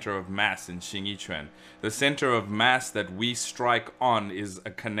understand center of mass in Xing Yi Quan. The center of mass that we strike on is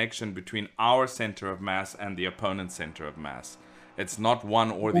a connection between our center of mass and the opponent's center of mass. It's not one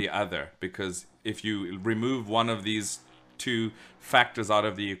or the other, because if you remove one of these two factors out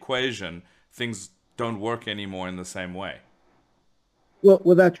of the equation, things don't work anymore in the same way.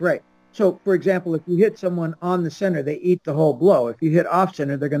 Well, that's right. So, for example, if you hit someone on the center, they eat the whole blow. If you hit off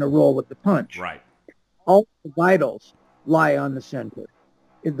center, they're going to roll with the punch. Right. All the vitals lie on the center,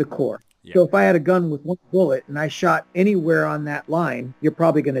 in the core. Yeah. So if I had a gun with one bullet and I shot anywhere on that line, you're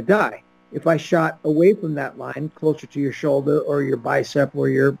probably going to die. If I shot away from that line, closer to your shoulder or your bicep or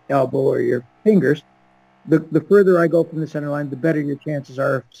your elbow or your fingers, the further I go from the center line, the better your chances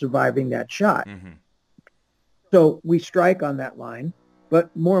are of surviving that shot. Mm-hmm. So we strike on that line.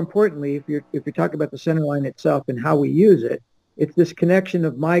 But more importantly, if you're talking about the center line itself and how we use it, it's this connection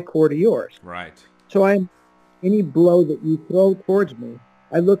of my core to yours. Right. So any blow that you throw towards me,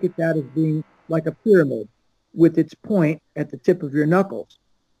 I look at that as being like a pyramid with its point at the tip of your knuckles.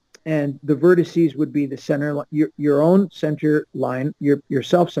 And the vertices would be the center, your own center line, your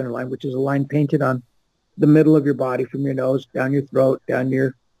self-center line, which is a line painted on the middle of your body from your nose, down your throat, down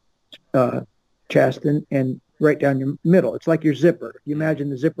your chest, and right down your middle. It's like your zipper. If you imagine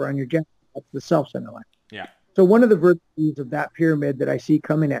the zipper on your jacket, that's the self-center line. Yeah. So one of the vertices of that pyramid that I see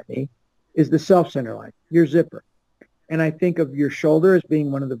coming at me is the self-center line, your zipper. And I think of your shoulder as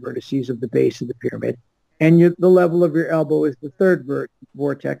being one of the vertices of the base of the pyramid. And the level of your elbow is the third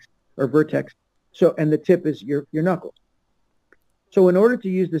vertex. So, and the tip is your knuckles. So in order to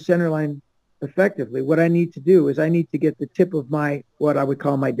use the center line effectively, what I need to do is I need to get the tip of what I would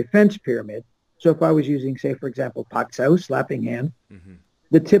call my defense pyramid. So if I was using, say, for example, paksao, slapping hand,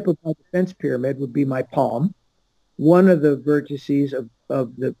 the tip of my defense pyramid would be my palm. One of the vertices of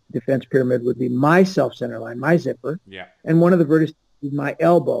the defense pyramid would be my self-center line, my zipper. Yeah. And one of the vertices would be my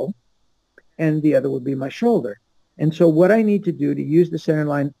elbow, and the other would be my shoulder. And so what I need to do to use the center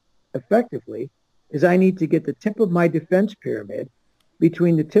line effectively is I need to get the tip of my defense pyramid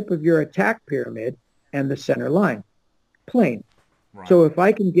between the tip of your attack pyramid and the center line, plain. Right. So if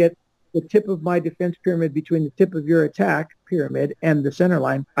I can get the tip of my defense pyramid between the tip of your attack pyramid and the center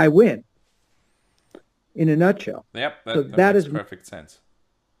line, I win. In a nutshell. Yep, that makes perfect sense.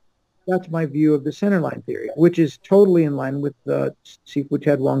 That's my view of the center line theory, which is totally in line with Sifu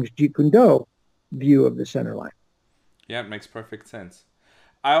Ted Wong's Jeet Kune Do view of the center line. Yeah, it makes perfect sense.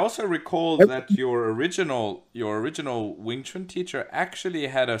 I also recall that your original Wing Chun teacher actually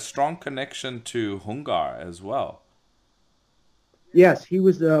had a strong connection to Hung Gar as well. Yes, he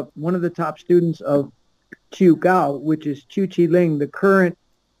was one of the top students of Chiu Gao, which is Chu Chi Ling, the current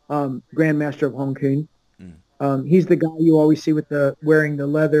Grandmaster of Hong Kong. He's the guy you always see with wearing the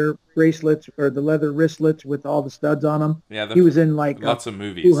leather bracelets or the leather wristlets with all the studs on them. Yeah, he was in like lots of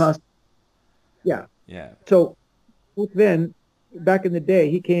movies. Yeah. Yeah. So then, back in the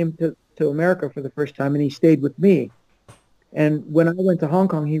day, he came to America for the first time, and he stayed with me. And when I went to Hong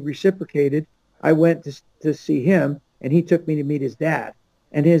Kong, he reciprocated. I went to see him, and he took me to meet his dad.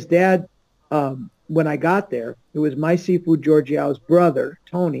 And his dad, when I got there, it was my Sifu George Yao's brother,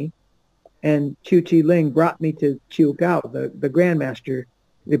 Tony, and Chu Chi Ling brought me to Chiu Gao, the Grandmaster.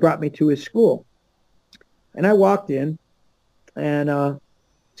 They brought me to his school. And I walked in, and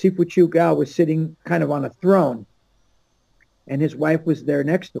Sifu Chiu Gao was sitting kind of on a throne, and his wife was there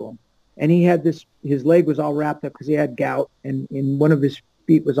next to him. And he had his leg was all wrapped up because he had gout, and in one of his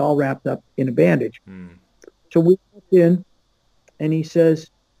feet was all wrapped up in a bandage. So we walked in, and he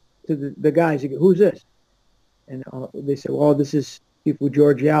says to the guys, he goes, "Who's this?" And they said, "Well, this is Sifu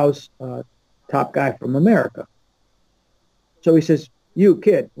George Yao's top guy from America." So he says, "You,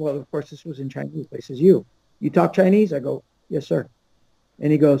 kid." Well, of course, this was in Chinese. He says, You talk Chinese?" I go, "Yes, sir."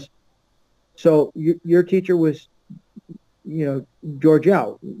 And he goes, "So your teacher was, George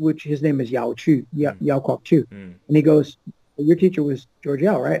Yao, which his name is Yao Chu, Yao Kwok Chu." And he goes, "Your teacher was George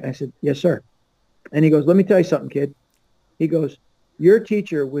Yao, right?" And I said, "Yes, sir." And he goes, "Let me tell you something, kid." He goes, "Your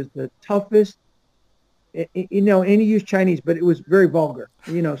teacher was the toughest," and he used Chinese, but it was very vulgar,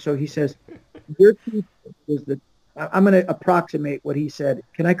 so he says, "Your teacher was I'm going to approximate what he said.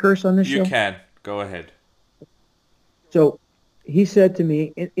 Can I curse on this show? You can. Go ahead. So he said to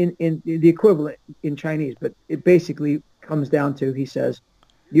me in the equivalent in Chinese, but it basically comes down to, he says,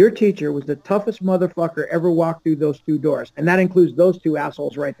 "Your teacher was the toughest motherfucker ever walked through those two doors." And that includes those two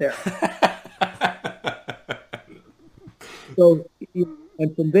assholes right there. So,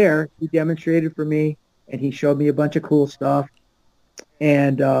 and from there, he demonstrated for me, and he showed me a bunch of cool stuff.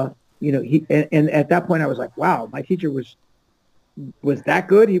 And, and at that point I was like, wow, my teacher was that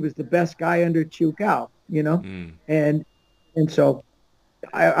good. He was the best guy under Chiu Gao, and so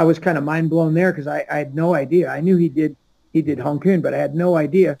I was kind of mind blown there because I had no idea. I knew he did Hong Kong, but I had no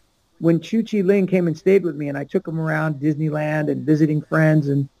idea. When Chu Chi Ling came and stayed with me, and I took him around Disneyland and visiting friends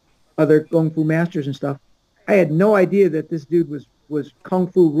and other Kung Fu masters and stuff, I had no idea that this dude was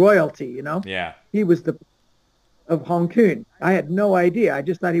Kung Fu royalty, Yeah. He was of Hong Kong. I had no idea. I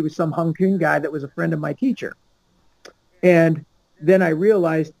just thought he was some Hong Kong guy that was a friend of my teacher. And then I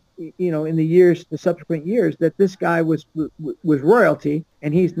realized, in the subsequent years, that this guy was royalty,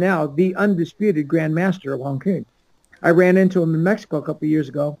 and he's now the undisputed Grand Master of Hong Kong. I ran into him in Mexico a couple of years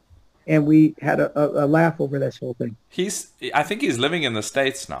ago, and we had a laugh over this whole thing. I think he's living in the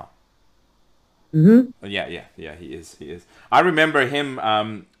States now. Hmm. Yeah. He is. I remember him.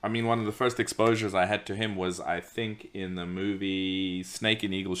 I mean, one of the first exposures I had to him was, I think, in the movie Snake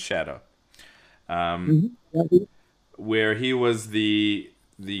and Eagle's Shadow, Hmm. Yeah, where he was the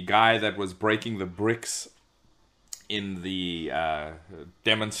guy that was breaking the bricks in the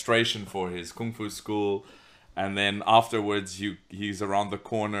demonstration for his kung fu school, and then afterwards he's around the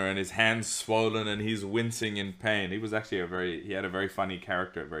corner and his hands swollen and he's wincing in pain. He was actually he had a very funny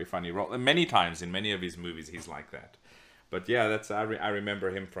character, a very funny role, and many times in many of his movies he's like that. But yeah, I remember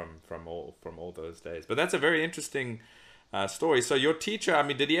him from all those days. But that's a very interesting story. So your teacher, I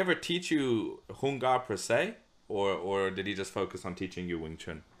mean, did he ever teach you Hung Gar per se, or did he just focus on teaching you Wing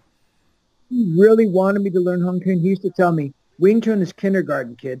Chun? he really wanted me to learn Hung Kuen. He used to tell me, Wing Chun is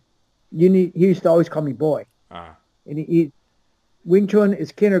kindergarten, kid. He used to always call me boy. Ah, And Wing Chun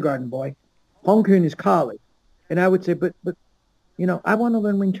is kindergarten, boy. Hung Kuen is college. And I would say, but, I want to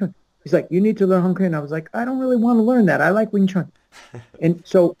learn Wing Chun. He's like, you need to learn Hung Kuen. I was like, I don't really want to learn that. I like Wing Chun. And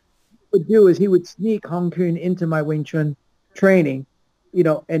so what he would do is he would sneak Hung Kuen into my Wing Chun training,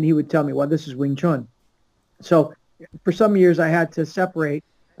 and he would tell me, well, this is Wing Chun. So for some years I had to separate.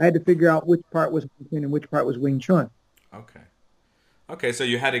 I had to figure out which part was Hung Kuen and which part was Wing Chun. okay. Okay, so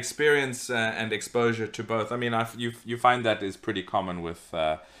you had experience and exposure to both. I mean, you find that is pretty common with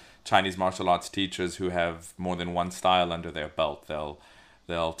Chinese martial arts teachers who have more than one style under their belt.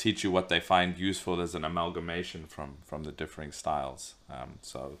 They'll teach you what they find useful as an amalgamation from the differing styles.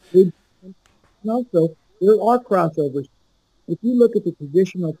 So And also, there are crossovers. If you look at the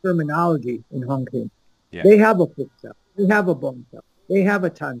traditional terminology in Hong Kong, yeah, they have a foot cell, they have a bone cell, they have a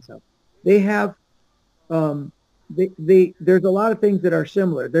tan cell, they have there's a lot of things that are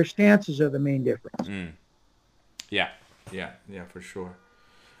similar. Their stances are the main difference. yeah, yeah, for sure.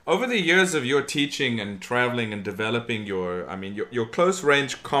 Over the years of your teaching and traveling and developing your close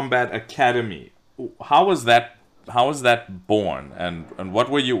range combat academy, how was that? How was that born? And what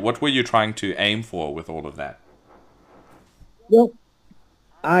were you trying to aim for with all of that? Well,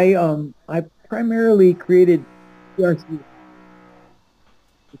 I primarily created CRC,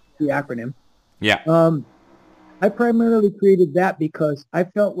 the acronym. Yeah. Um, I primarily created that because I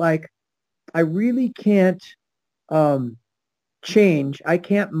felt like I really can't um, change. I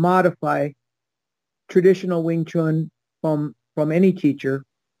can't modify traditional Wing Chun from any teacher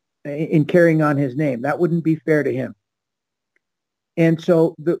in carrying on his name. That wouldn't be fair to him. And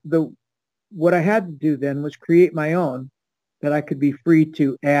so the what I had to do then was create my own that I could be free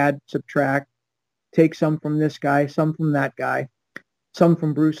to add, subtract, take some from this guy, some from that guy, some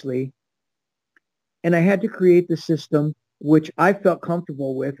from Bruce Lee. And I had to create the system which I felt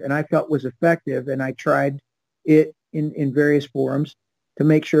comfortable with and I felt was effective. And I tried it in various forums to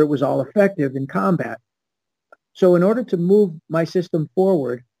make sure it was all effective in combat. So in order to move my system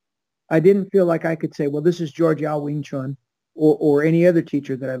forward, I didn't feel like I could say, well, this is George Yao Wing Chun or any other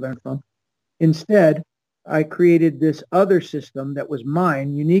teacher that I learned from. Instead, I created this other system that was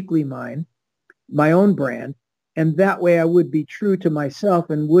mine, uniquely mine, my own brand. And that way I would be true to myself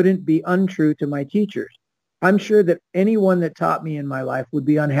and wouldn't be untrue to my teachers. I'm sure that anyone that taught me in my life would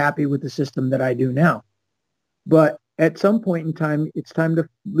be unhappy with the system that I do now. But at some point in time, it's time to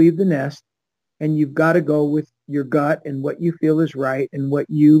leave the nest and you've got to go with your gut and what you feel is right and what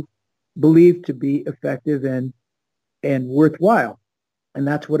you believe to be effective and worthwhile. And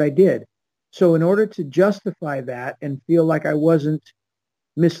that's what I did. So in order to justify that and feel like I wasn't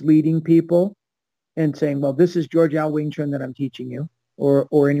misleading people and saying, well, this is George Al Wing Chun that I'm teaching you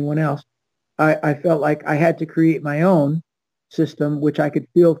or anyone else, I felt like I had to create my own system, which I could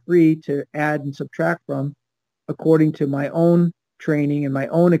feel free to add and subtract from according to my own training and my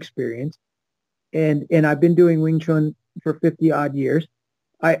own experience. And I've been doing Wing Chun for 50 odd years.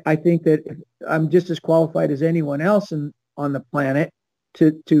 I think that I'm just as qualified as anyone else on the planet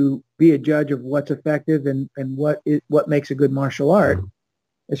to be a judge of what's effective and what makes a good martial art,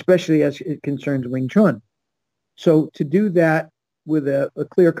 especially as it concerns Wing Chun. So to do that with a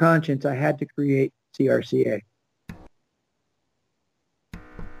clear conscience, I had to create CRCA.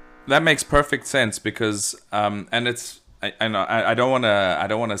 That makes perfect sense because and it's I know I don't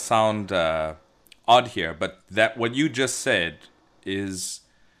want to sound odd here, but that what you just said is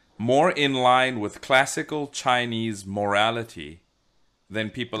more in line with classical Chinese morality than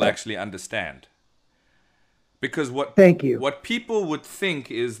people actually understand. Because Thank you. what people would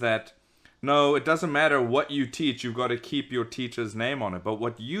think is that no, it doesn't matter what you teach, you've got to keep your teacher's name on it. But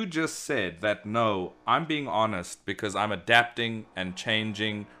what you just said, that no, I'm being honest because I'm adapting and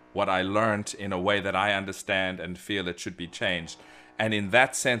changing what I learned in a way that I understand and feel it should be changed. And in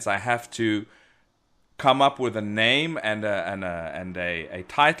that sense, I have to come up with a name and a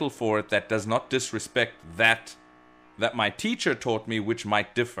title for it that does not disrespect that my teacher taught me, which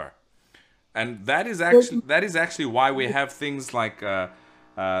might differ. And that is actually why we have things like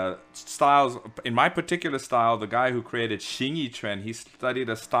styles. In my particular style, the guy who created Xingyi Quan, he studied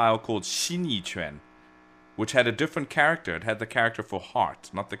a style called Xinyi Quan, which had a different character. It had the character for heart,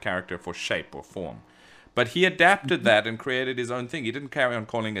 not the character for shape or form. But he adapted that and created his own thing. He didn't carry on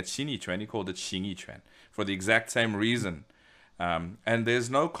calling it Xinyi Quan. He called it Xingyi Quan for the exact same reason. And there's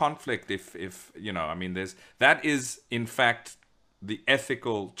no conflict if you know, I mean, that is, in fact, the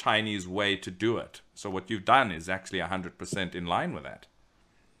ethical Chinese way to do it. So what you've done is actually 100% in line with that.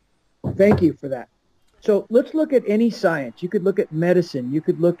 Thank you for that. So let's look at any science. You could look at medicine. You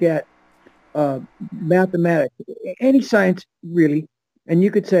could look at mathematics, any science really. And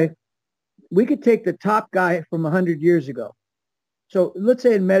you could say, we could take the top guy from 100 years ago. So let's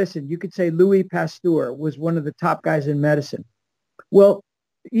say in medicine, you could say Louis Pasteur was one of the top guys in medicine. Well,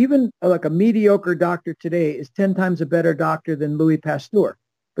 even like a mediocre doctor today is 10 times a better doctor than Louis Pasteur.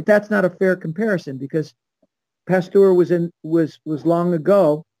 But that's not a fair comparison because Pasteur was long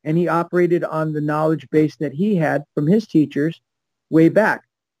ago, and he operated on the knowledge base that he had from his teachers way back.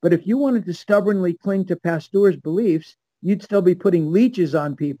 But if you wanted to stubbornly cling to Pasteur's beliefs, you'd still be putting leeches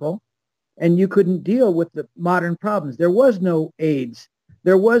on people, and you couldn't deal with the modern problems. There was no AIDS.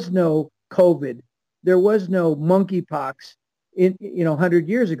 There was no COVID. There was no monkeypox 100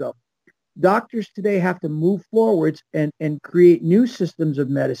 years ago. Doctors today have to move forwards and create new systems of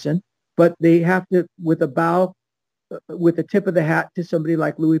medicine, but they have to, with the tip of the hat to somebody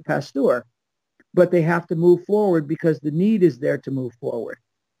like Louis Pasteur, but they have to move forward because the need is there to move forward.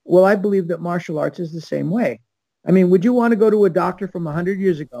 Well, I believe that martial arts is the same way. I mean, would you want to go to a doctor from 100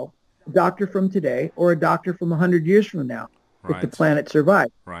 years ago, a doctor from today, or a doctor from 100 years from now, if the planet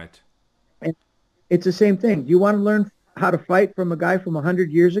survived? Right. And it's the same thing. Do you want to learn how to fight from a guy from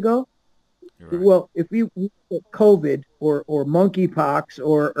 100 years ago? Right. Well, if we COVID or monkeypox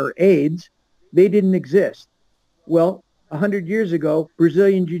or AIDS, they didn't exist. Well, 100 years ago,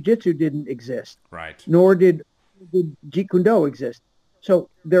 Brazilian Jiu-Jitsu didn't exist. Right. Nor did Jeet Kune Do exist. So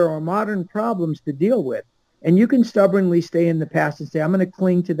there are modern problems to deal with. And you can stubbornly stay in the past and say, I'm going to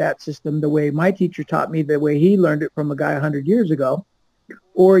cling to that system the way my teacher taught me, the way he learned it from a guy 100 years ago.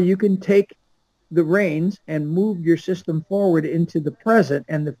 Or you can take the reins and move your system forward into the present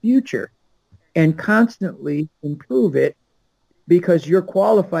and the future and constantly improve it because you're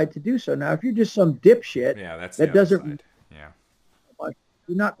qualified to do so. Now, if you're just some dipshit that doesn't,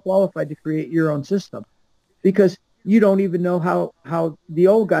 you're not qualified to create your own system because you don't even know how the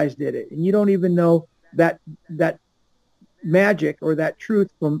old guys did it. And you don't even know that magic or that truth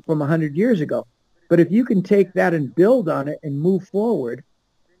from 100 years ago. But if you can take that and build on it and move forward,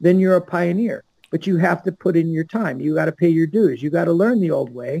 then you're a pioneer. But you have to put in your time. You got to pay your dues. You got to learn the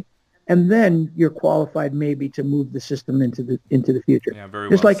old way. And then you're qualified maybe to move the system into the future. Yeah, very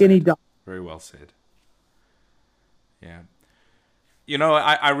just well like said. any doctor. Very well said. Yeah. You know,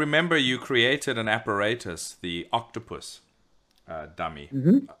 I remember you created an apparatus, the octopus dummy.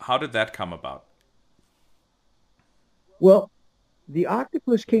 Mm-hmm. How did that come about? Well, the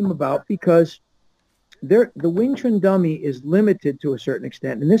octopus came about because the Wing Chun dummy is limited to a certain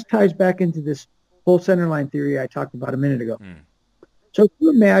extent. And this ties back into this whole centerline theory I talked about a minute ago. Mm. So if you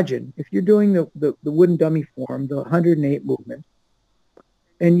imagine, if you're doing the wooden dummy form, the 108 movement,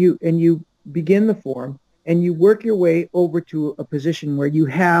 and you begin the form, and you work your way over to a position where you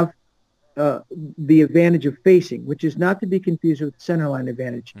have the advantage of facing, which is not to be confused with the centerline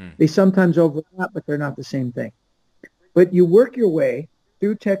advantage. Mm. They sometimes overlap, but they're not the same thing. But you work your way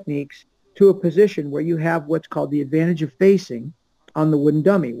through techniques to a position where you have what's called the advantage of facing on the wooden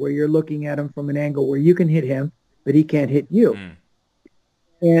dummy, where you're looking at him from an angle where you can hit him, but he can't hit you. Mm.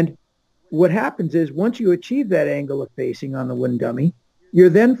 And what happens is once you achieve that angle of facing on the wooden dummy, you're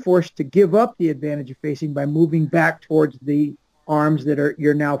then forced to give up the advantage of facing by moving back towards the arms that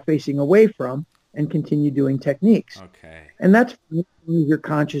you're now facing away from and continue doing techniques. Okay. And that's when you're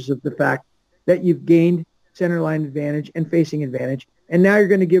conscious of the fact that you've gained centerline advantage and facing advantage, and now you're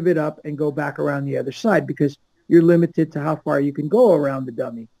going to give it up and go back around the other side because you're limited to how far you can go around the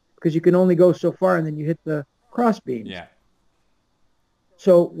dummy because you can only go so far and then you hit the cross beams. Yeah.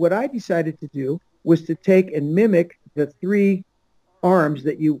 So what I decided to do was to take and mimic the three arms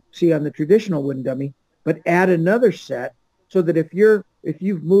that you see on the traditional wooden dummy, but add another set so that if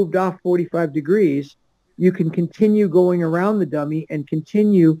you've moved off 45 degrees, you can continue going around the dummy and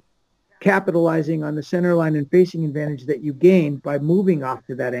continue capitalizing on the center line and facing advantage that you gained by moving off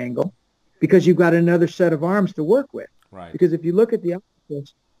to that angle because you've got another set of arms to work with. Right. Because if you look at the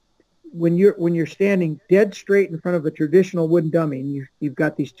octopus, when you're standing dead straight in front of a traditional wooden dummy, and you've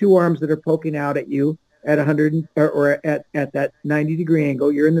got these two arms that are poking out at you at 100 or at that 90-degree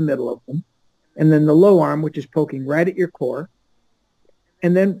angle, you're in the middle of them, and then the low arm, which is poking right at your core.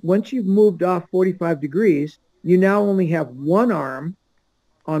 And then once you've moved off 45 degrees, you now only have one arm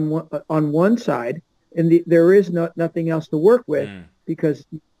on one side, and there is nothing else to work with because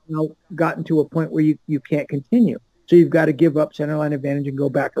you've now gotten to a point where you can't continue. So you've got to give up centerline advantage and go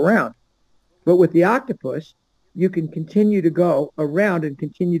back around. But with the octopus, you can continue to go around and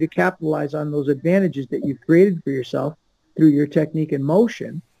continue to capitalize on those advantages that you've created for yourself through your technique and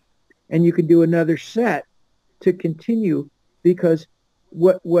motion. And you can do another set to continue, because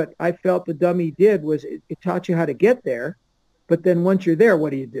what I felt the dummy did was it taught you how to get there. But then once you're there,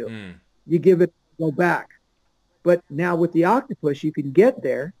 what do? You give it, go back. But now with the octopus, you can get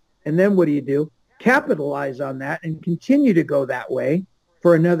there. And then what do? Capitalize on that and continue to go that way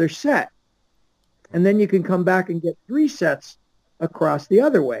for another set. And then you can come back and get 3 sets across the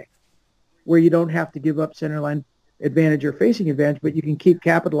other way, where you don't have to give up centerline advantage or facing advantage, but you can keep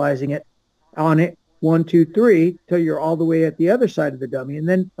capitalizing it on it 1, 2, 3 till you're all the way at the other side of the dummy. And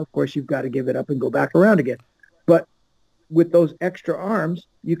then, of course, you've got to give it up and go back around again. But with those extra arms,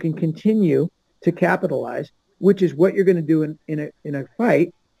 you can continue to capitalize, which is what you're going to do in a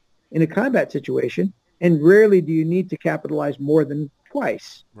fight, in a combat situation. And rarely do you need to capitalize more than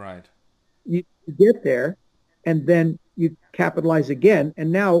twice. Right. You get there, and then you capitalize again,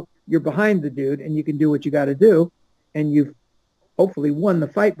 and now you're behind the dude, and you can do what you got to do, and you've hopefully won the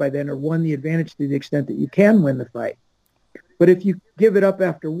fight by then, or won the advantage to the extent that you can win the fight. But if you give it up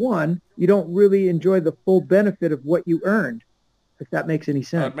after one, you don't really enjoy the full benefit of what you earned, if that makes any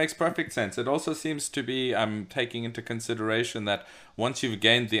sense. It makes perfect sense. It also seems to be taking into consideration that once you've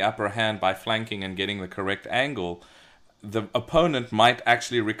gained the upper hand by flanking and getting the correct angle, the opponent might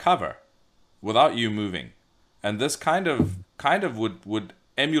actually recover without you moving. And this kind of would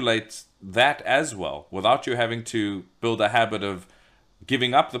emulate that as well, without you having to build a habit of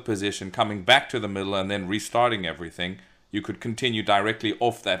giving up the position, coming back to the middle, and then restarting everything. You could continue directly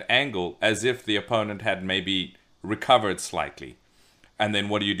off that angle as if the opponent had maybe recovered slightly. And then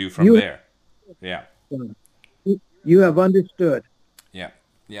what do you do from there? Yeah. You have understood. Yeah.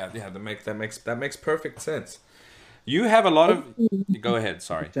 That makes perfect sense. You have a lot of... Go ahead,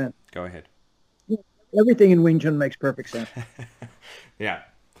 sorry. Go ahead. Everything in Wing Chun makes perfect sense.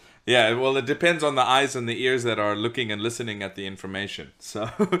 Yeah, well, it depends on the eyes and the ears that are looking and listening at the information. So,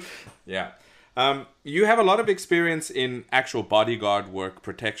 yeah. You have a lot of experience in actual bodyguard work,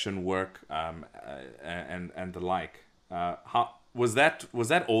 protection work, and the like. How was that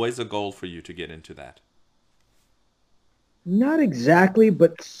always a goal for you to get into that? Not exactly,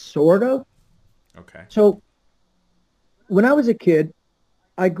 but sort of. Okay. So, when I was a kid,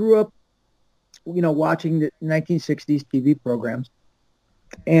 I grew up, watching the 1960s TV programs.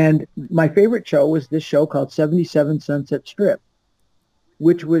 And my favorite show was this show called 77 Sunset Strip,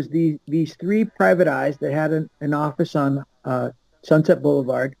 which was these 3 private eyes that had an office on Sunset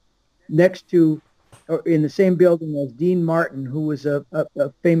Boulevard next to, or in the same building as Dean Martin, who was a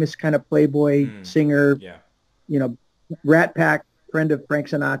famous kind of playboy singer, Rat Pack, friend of Frank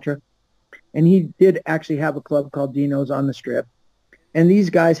Sinatra. And he did actually have a club called Dino's on the Strip. And these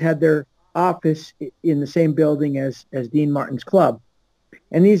guys had their office in the same building as Dean Martin's club.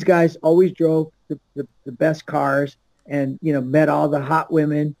 And these guys always drove the best cars and, met all the hot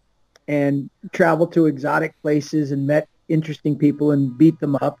women and traveled to exotic places and met interesting people and beat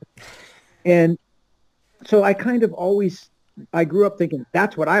them up. And so I kind of I grew up thinking,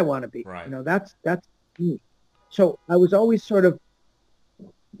 that's what I want to be. Right. That's me. So I was always sort of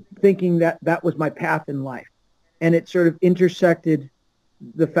thinking that was my path in life. And it sort of intersected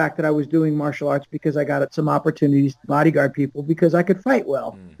the fact that I was doing martial arts because I got some opportunities to bodyguard people because I could fight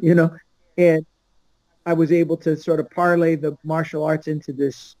well, and I was able to sort of parlay the martial arts into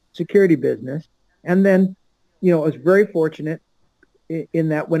this security business. And then, I was very fortunate in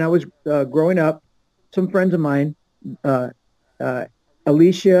that when I was growing up, some friends of mine,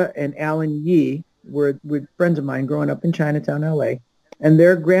 Alicia and Alan Yee, were friends of mine growing up in Chinatown, LA, and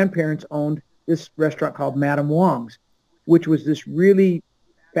their grandparents owned this restaurant called Madame Wong's, which was this really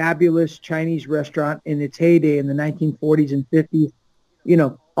fabulous Chinese restaurant in its heyday in the 1940s and 50s.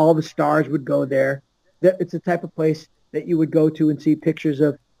 All the stars would go there. It's the type of place that you would go to and see pictures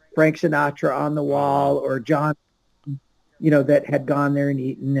of Frank Sinatra on the wall, or John, that had gone there and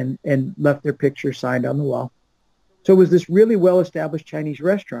eaten and left their picture signed on the wall. So it was this really well-established Chinese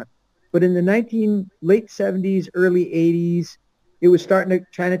restaurant. But in the late 70s, early 80s,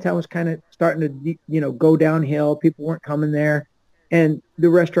 Chinatown was kind of starting to, go downhill. People weren't coming there. and the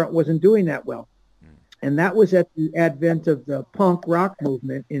restaurant wasn't doing that well. And that was at the advent of the punk rock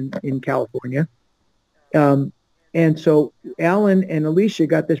movement in California. Um, and so Alan and Alicia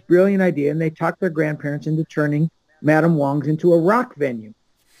got this brilliant idea, and they talked their grandparents into turning Madame Wong's into a rock venue.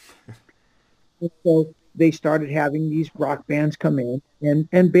 And so they started having these rock bands come in,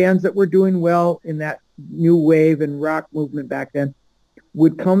 and bands that were doing well in that new wave and rock movement back then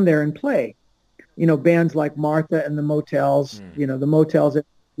would come there and play. Bands like Martha and the Motels, the Motels that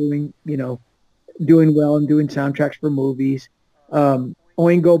were doing well and doing soundtracks for movies. Oingo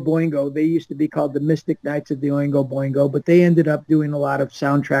Boingo, they used to be called the Mystic Knights of the Oingo Boingo, but they ended up doing a lot of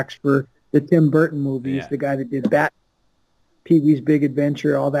soundtracks for the Tim Burton movies, the guy that did Bat, Pee-wee's Big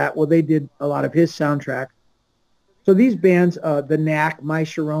Adventure, all that. Well, they did a lot of his soundtracks. So these bands, the Knack, My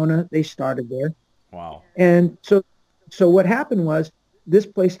Sharona, they started there. Wow. And so what happened was this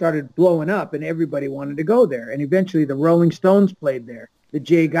place started blowing up, and everybody wanted to go there. And eventually the Rolling Stones played there. The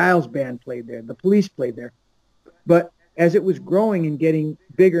Jay Giles Band played there. The Police played there. But as it was growing and getting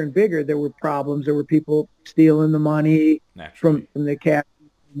bigger and bigger, there were problems. There were people stealing the money from the cast.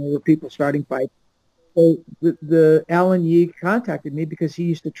 There were people starting fights. So the Alan Yi contacted me because he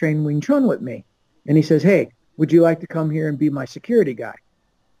used to train Wing Chun with me. And he says, hey, would you like to come here and be my security guy?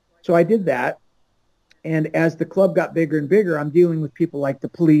 So I did that. And as the club got bigger and bigger, I'm dealing with people like the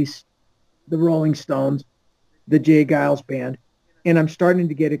Police, the Rolling Stones, the Jay Giles Band. And I'm starting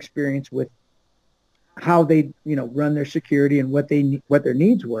to get experience with how they, run their security and what their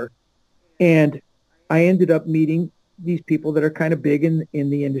needs were. And I ended up meeting these people that are kind of big in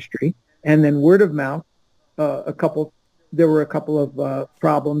the industry. And then word of mouth, there were a couple of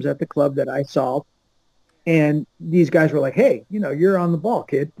problems at the club that I solved. And these guys were like, hey, you're on the ball,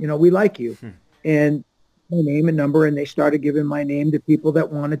 kid. We like you. And my name and number, and they started giving my name to people that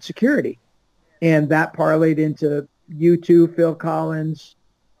wanted security. And that parlayed into U2, Phil Collins,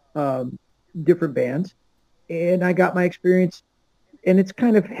 different bands. And I got my experience, and it's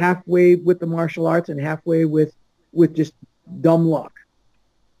kind of halfway with the martial arts and halfway with just dumb luck.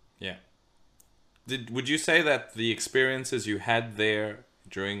 Yeah. Would you say that the experiences you had there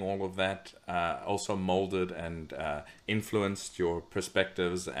during all of that also molded and influenced your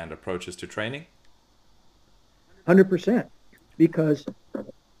perspectives and approaches to training? 100%. Because,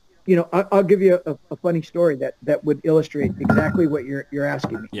 I'll give you a funny story that would illustrate exactly what you're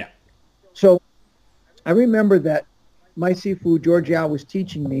asking me. Yeah. So I remember that my Sifu, George Yao, was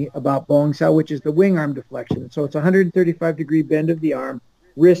teaching me about Bong Sao, which is the wing arm deflection. So it's a 135-degree bend of the arm,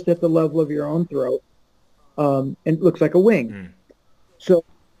 wrist at the level of your own throat, and it looks like a wing. So,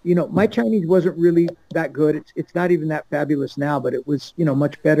 my Chinese wasn't really that good. It's not even that fabulous now, but it was,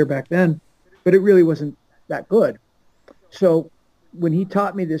 much better back then. But it really wasn't that good. So when he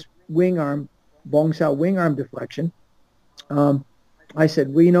taught me this wing arm, Bong Sao wing arm deflection, I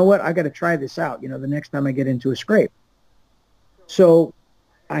said, well, you know what? I got to try this out, the next time I get into a scrape. So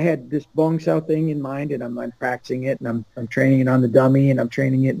I had this Bong Sao thing in mind, and I'm practicing it, and I'm training it on the dummy, and I'm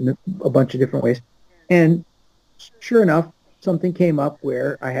training it in a bunch of different ways. And sure enough, something came up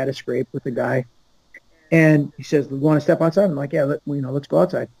where I had a scrape with a guy, and he says, want to step outside? I'm like, yeah, let's go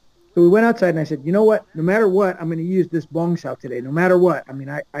outside. So we went outside, and I said, you know what? No matter what, I'm going to use this Bong Sao today, no matter what. I mean,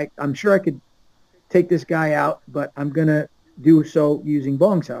 I'm sure I could take this guy out, but I'm going to do so using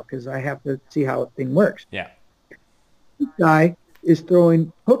Bong Sao because I have to see how the thing works. Yeah. This guy is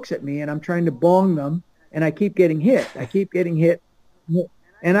throwing hooks at me, and I'm trying to bong them, and I keep getting hit.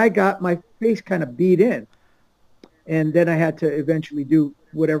 And I got my face kind of beat in. And then I had to eventually do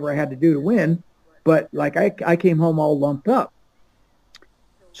whatever I had to do to win. But I came home all lumped up.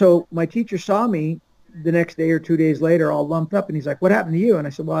 So my teacher saw me the next day or 2 days later all lumped up, and he's like, what happened to you? And I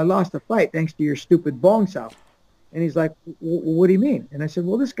said, well, I lost the fight thanks to your stupid Bong Sao. And he's like, what do you mean? And I said,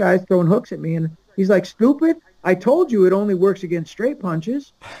 well, this guy's throwing hooks at me. And he's like, stupid? I told you it only works against straight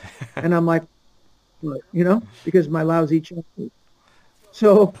punches. And I'm like, what? Because my lousy chin.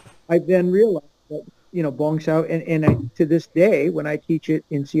 So I then realized that, Bong Sao, and to this day, when I teach it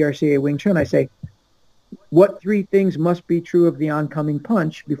in CRCA Wing Chun, I say, what three things must be true of the oncoming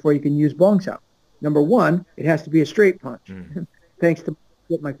punch before you can use Bong Sao? Number one, it has to be a straight punch, thanks to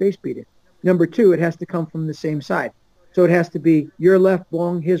get my face beat in. Number two, it has to come from the same side. So it has to be your left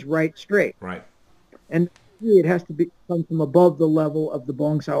bong, his right straight. Right. And three, it has to come from above the level of the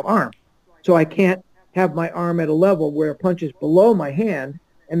Bong Sao arm. So I can't have my arm at a level where a punch is below my hand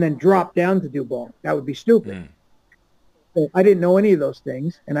and then drop down to do Bong. That would be stupid. So I didn't know any of those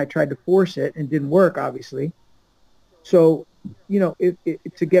things, and I tried to force it and didn't work, obviously. So,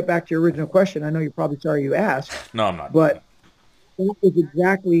 to get back to your original question, I know you're probably sorry you asked. No, I'm not. But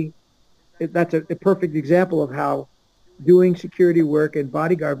that was that's a perfect example of how doing security work and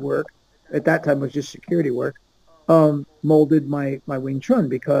bodyguard work, at that time was just security work, molded my Wing Chun,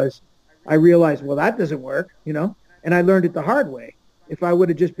 because I realized, well, that doesn't work, and I learned it the hard way. If I would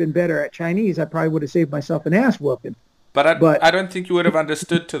have just been better at Chinese, I probably would have saved myself an ass whooping. But But I don't think you would have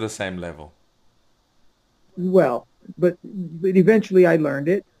understood to the same level. well, but eventually I learned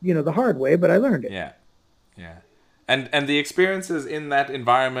it, the hard way, but I learned it. Yeah, yeah. And the experiences in that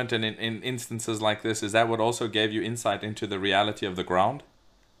environment and in instances like this, is that what also gave you insight into the reality of the ground?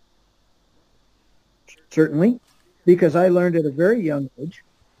 Certainly, because I learned at a very young age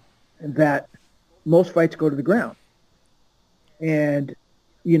that most fights go to the ground. And,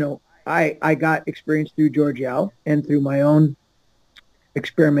 I got experience through George Yao and through my own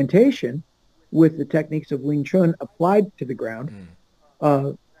experimentation with the techniques of Wing Chun applied to the ground.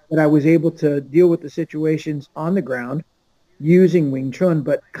 That I was able to deal with the situations on the ground using Wing Chun,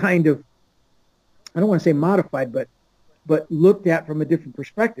 but kind of, I don't want to say modified, but looked at from a different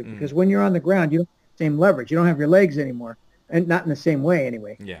perspective. Because when you're on the ground, you don't have the same leverage. You don't have your legs anymore, and not in the same way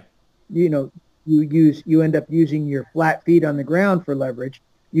anyway. Yeah. You end up using your flat feet on the ground for leverage.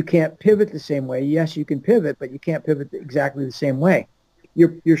 You can't pivot the same way. Yes, you can pivot, but you can't pivot exactly the same way.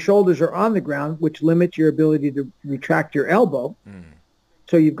 Your shoulders are on the ground, which limits your ability to retract your elbow.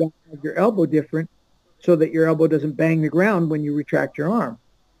 So you've got to have your elbow different so that your elbow doesn't bang the ground when you retract your arm.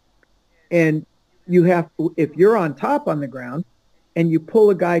 And if you're on top on the ground and you pull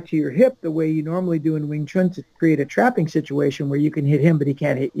a guy to your hip the way you normally do in Wing Chun to create a trapping situation where you can hit him but he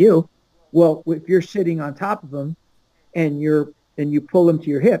can't hit you, well, if you're sitting on top of him and you pull him to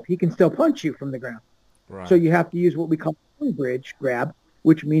your hip, he can still punch you from the ground. Right. So you have to use what we call a bridge grab,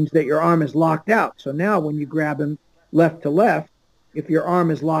 which means that your arm is locked out. So now when you grab him left to left, if your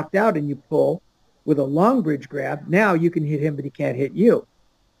arm is locked out and you pull with a long bridge grab, now you can hit him but he can't hit you.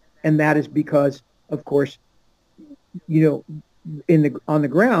 And that is because, of course, on the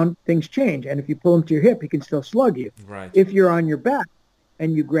ground, things change. And if you pull him to your hip, he can still slug you. Right. If you're on your back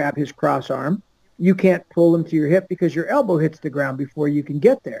and you grab his cross arm, you can't pull him to your hip because your elbow hits the ground before you can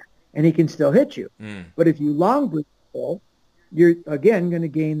get there, and he can still hit you. But if you long bridge pull, you're, again, going to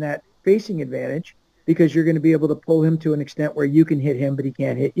gain that facing advantage because you're going to be able to pull him to an extent where you can hit him, but he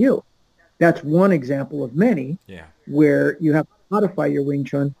can't hit you. That's one example of many where you have to modify your Wing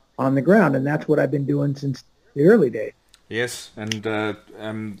Chun on the ground, and that's what I've been doing since the early days. Yes, and your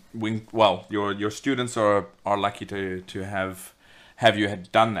students are lucky to have you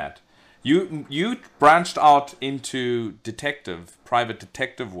had done that. You branched out into private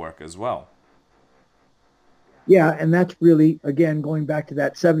detective work as well. Yeah, and that's really, again, going back to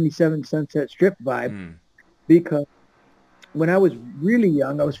that 77 Sunset Strip vibe, because when I was really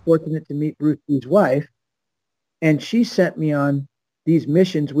young, I was fortunate to meet Bruce Lee's wife, and she sent me on these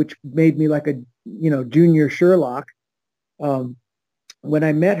missions, which made me like a, junior Sherlock. When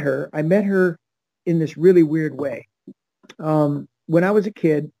I met her in this really weird way. When I was a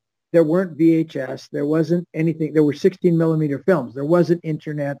kid, there weren't VHS, there wasn't anything, there were 16 millimeter films, there wasn't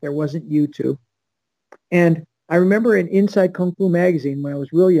internet, there wasn't YouTube. And I remember in Inside Kung Fu magazine, when I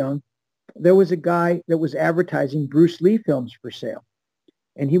was real young, there was a guy that was advertising Bruce Lee films for sale.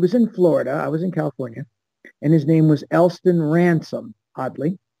 And he was in Florida, I was in California, and his name was Elston Ransom,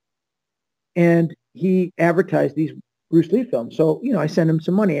 oddly. And he advertised these Bruce Lee films. So, I sent him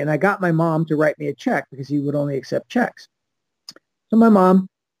some money, and I got my mom to write me a check because he would only accept checks. So my mom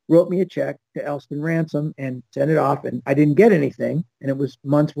wrote me a check to Elston Ransom and sent it off, and I didn't get anything. And it was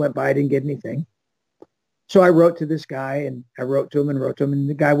months went by, I didn't get anything. So I wrote to this guy, and I wrote to him, and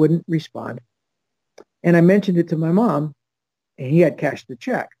the guy wouldn't respond. And I mentioned it to my mom, and he had cashed the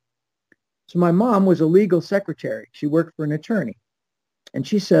check. So my mom was a legal secretary. She worked for an attorney. And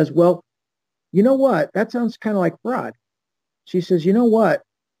she says, well, you know what? That sounds kind of like fraud. She says, you know what?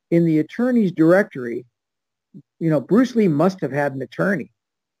 In the attorney's directory, Bruce Lee must have had an attorney.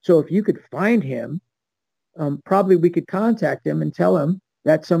 So if you could find him, probably we could contact him and tell him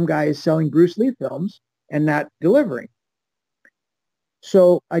that some guy is selling Bruce Lee films and not delivering.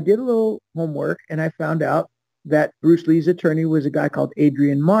 So I did a little homework, and I found out that Bruce Lee's attorney was a guy called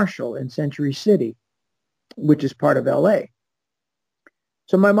Adrian Marshall in Century City, which is part of LA.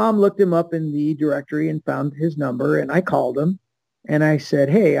 So my mom looked him up in the directory and found his number, and I called him, and I said,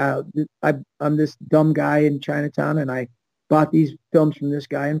 hey, I'm this dumb guy in Chinatown, and I bought these films from this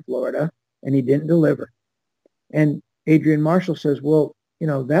guy in Florida, and he didn't deliver. And Adrian Marshall says, well,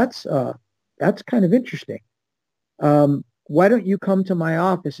 that's kind of interesting. Why don't you come to my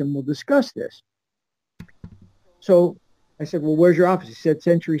office and we'll discuss this? So I said, well, where's your office? He said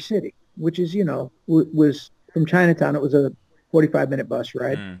Century City, which is, was from Chinatown. It was a 45-minute bus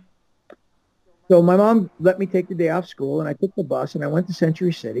ride. So my mom let me take the day off school, and I took the bus, and I went to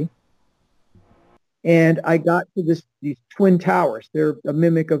Century City, and I got to these twin towers. They're a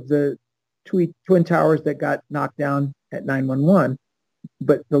mimic of the twin towers that got knocked down at 911,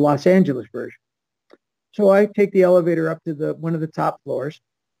 but the Los Angeles version. So I take the elevator up to the one of the top floors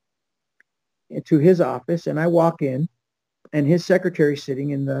to his office, and I walk in, and his secretary's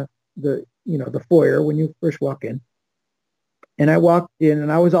sitting in the foyer when you first walk in. And I walked in,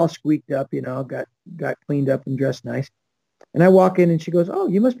 and I was all squeaked up, got cleaned up and dressed nice. And I walk in, and she goes, "Oh,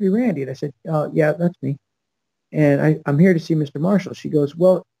 you must be Randy." And I said, "Yeah, that's me. And I'm here to see Mr. Marshall." She goes,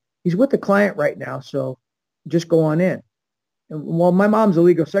 "Well, he's with the client right now, so just go on in." And, well, my mom's a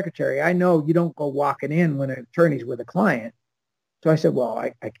legal secretary. I know you don't go walking in when an attorney's with a client. So I said, "Well,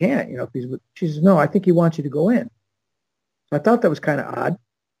 I can't, if he's with." She says, "No, I think he wants you to go in." So I thought that was kind of odd,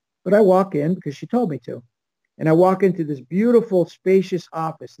 but I walk in because she told me to. And I walk into this beautiful, spacious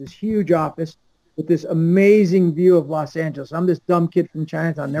office, this huge office with this amazing view of Los Angeles. I'm this dumb kid from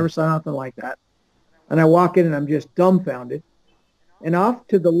Chinatown, never saw nothing like that. And I walk in, and I'm just dumbfounded. And off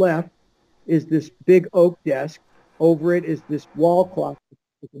to the left is this big oak desk. Over it is this wall clock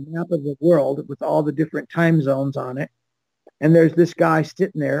with a map of the world with all the different time zones on it. And there's this guy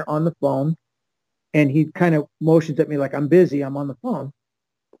sitting there on the phone, and he kind of motions at me like, "I'm busy, I'm on the phone."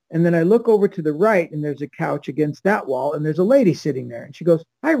 And then I look over to the right, and there's a couch against that wall, and there's a lady sitting there. And she goes,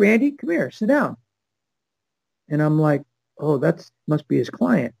 "Hi, Randy, come here, sit down." And I'm like, "Oh, that must be his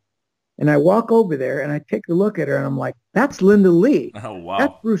client." And I walk over there, and I take a look at her, and I'm like, "That's Linda Lee. Oh, wow.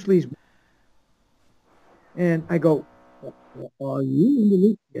 That's Bruce Lee's." And I go, "Are you Linda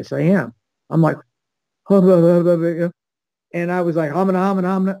Lee?" "Yes, I am." I'm like, and I was like,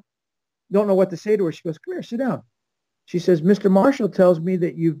 hamana. Don't know what to say to her. She goes, "Come here, sit down." She says, "Mr. Marshall tells me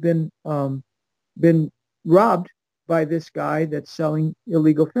that you've been robbed by this guy that's selling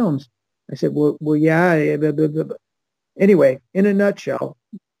illegal films." I said, well, yeah. Blah, blah, blah. Anyway, in a nutshell,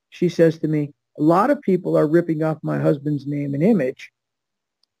 she says to me, "A lot of people are ripping off my husband's name and image,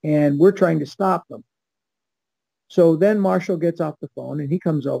 and we're trying to stop them." So then Marshall gets off the phone, and he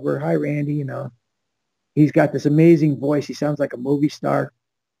comes over. "Hi, Randy. He's got this amazing voice. He sounds like a movie star.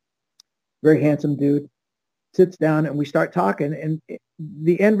 Very handsome dude." Sits down, and we start talking. And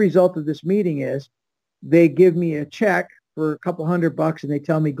the end result of this meeting is they give me a check for a couple $100, and they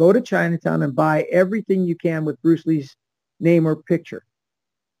tell me, "Go to Chinatown and buy everything you can with Bruce Lee's name or picture."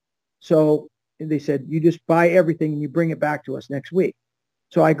 So they said, "You just buy everything and you bring it back to us next week."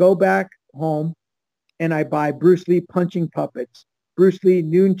 So I go back home, and I buy Bruce Lee punching puppets, Bruce Lee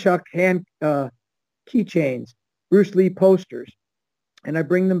nunchuck hand keychains, Bruce Lee posters, and I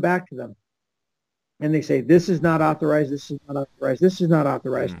bring them back to them. And they say, "This is not authorized, this is not authorized, this is not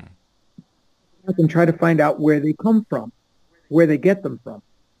authorized." I can try to find out where they come from, where they get them from.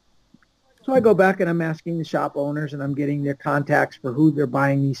 So I go back, and I'm asking the shop owners, and I'm getting their contacts for who they're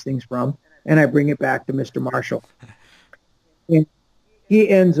buying these things from, and I bring it back to Mr. Marshall. And he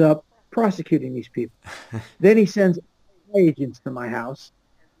ends up prosecuting these people. Then he sends agents to my house,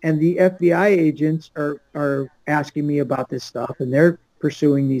 and the FBI agents are asking me about this stuff, and they're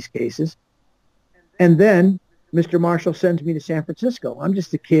pursuing these cases. And then Mr. Marshall sends me to San Francisco. I'm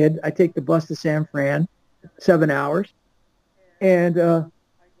just a kid. I take the bus to San Fran, 7 hours. And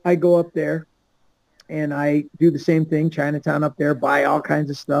I go up there, and I do the same thing, Chinatown up there, buy all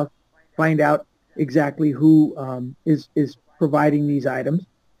kinds of stuff, find out exactly who is providing these items,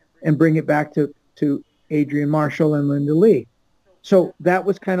 and bring it back to Adrian Marshall and Linda Lee. So that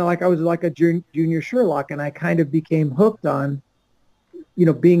was kind of like I was like a junior Sherlock, and I kind of became hooked on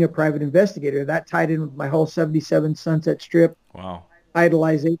being a private investigator. That tied in with my whole 77 Sunset Strip. Wow.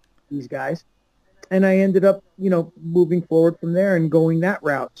 Idolizing these guys. And I ended up, moving forward from there and going that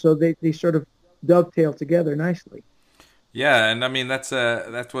route. So they sort of dovetail together nicely. Yeah, and I mean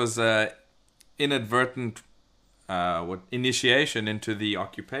that was inadvertent initiation into the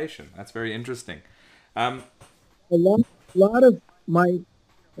occupation. That's very interesting. A lot of my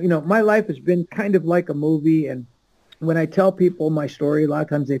life has been kind of like a movie, and when I tell people my story, a lot of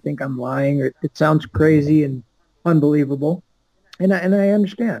times they think I'm lying, or it sounds crazy and unbelievable, and I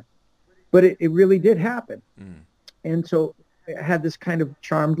understand, but it really did happen. And so I had this kind of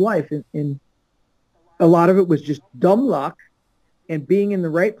charmed life, and a lot of it was just dumb luck and being in the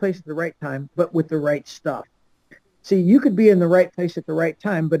right place at the right time, but with the right stuff. See, you could be in the right place at the right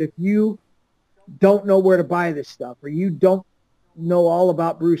time, but if you don't know where to buy this stuff, or you don't know all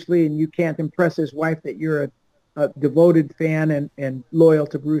about Bruce Lee, and you can't impress his wife that you're a devoted fan and loyal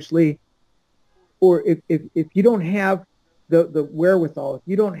to Bruce Lee, or if you don't have the wherewithal, if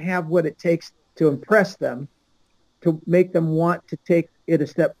you don't have what it takes to impress them, to make them want to take it a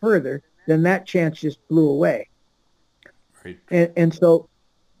step further, then that chance just blew away. Right. And so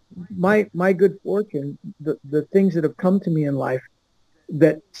my good fortune, the things that have come to me in life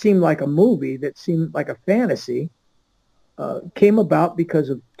that seemed like a movie, that seemed like a fantasy, came about because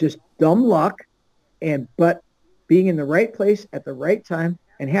of just dumb luck but being in the right place at the right time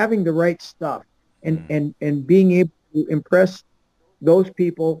and having the right stuff and being able to impress those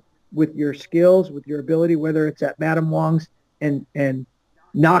people with your skills, with your ability, whether it's at Madame Wong's and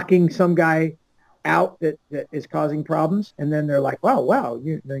knocking some guy out that is causing problems, and then they're like, wow,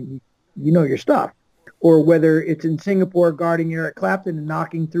 you know your stuff. Or whether it's in Singapore guarding Eric Clapton and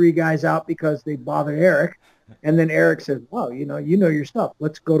knocking three guys out because they bothered Eric, and then Eric says, wow, you know your stuff.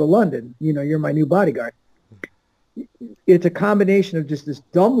 Let's go to London. You know, you're my new bodyguard. It's a combination of just this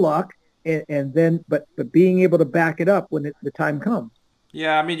dumb luck and then but being able to back it up when the time comes.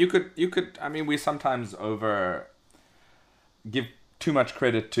 Yeah, I mean, you could. I mean, we sometimes over give too much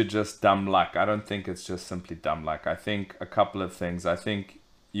credit to just dumb luck. I don't think it's just simply dumb luck. I think a couple of things. I think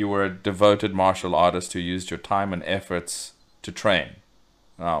you were a devoted martial artist who used your time and efforts to train.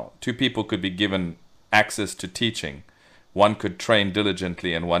 Now, two people could be given access to teaching. One could train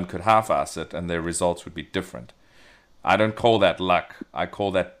diligently and one could half-ass it, and their results would be different. I don't call that luck. I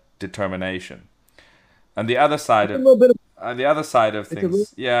call that determination. And the other side of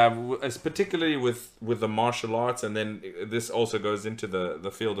things, it's particularly with the martial arts, and then this also goes into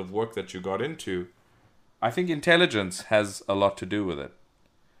the field of work that you got into. I think intelligence has a lot to do with it.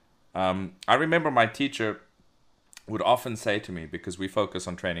 I remember my teacher would often say to me, because we focus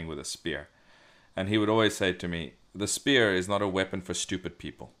on training with a spear, and he would always say to me, the spear is not a weapon for stupid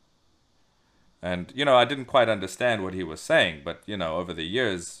people. And, I didn't quite understand what he was saying, but, over the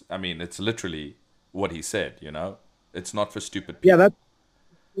years, I mean, it's literally what he said, It's not for stupid people. Yeah, that's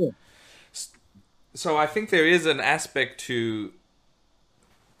cool. So I think there is an aspect to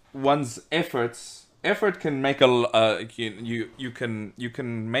one's efforts. Effort can make you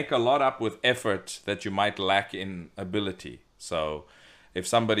can make a lot up with effort that you might lack in ability. So if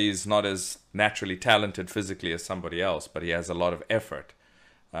somebody is not as naturally talented physically as somebody else, but he has a lot of effort,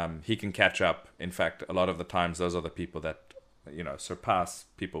 he can catch up. In fact, a lot of the times those are the people that surpass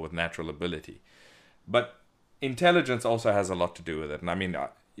people with natural ability. But intelligence also has a lot to do with it. And I mean,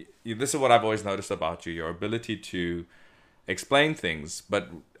 this is what I've always noticed about you, your ability to explain things, but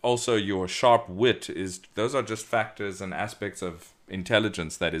also your sharp wit those are just factors and aspects of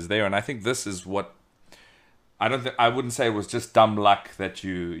intelligence that is there. And I think this is what, I wouldn't say it was just dumb luck that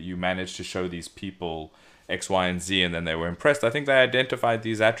you managed to show these people X, Y, and Z, and then they were impressed. I think they identified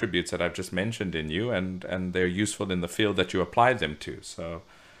these attributes that I've just mentioned in you, and they're useful in the field that you applied them to. So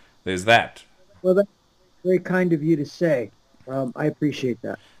there's that. Well, that's very kind of you to say. I appreciate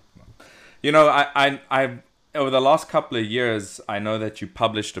that. I over the last couple of years, I know that you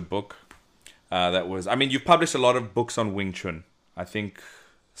published a book you've published a lot of books on Wing Chun. I think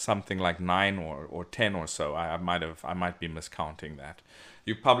something like 9 or 10 or so. I might be miscounting that.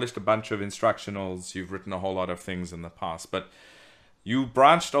 You've published a bunch of instructionals. You've written a whole lot of things in the past, but you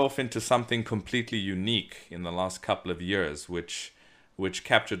branched off into something completely unique in the last couple of years, which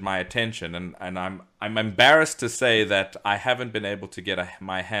captured my attention, and I'm embarrassed to say that I haven't been able to get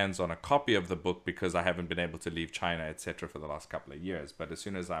my hands on a copy of the book because I haven't been able to leave China, etc., for the last couple of years. But as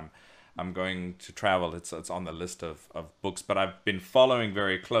soon as I'm going to travel, it's on the list of books. But I've been following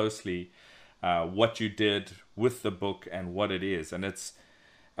very closely what you did with the book and what it is, and it's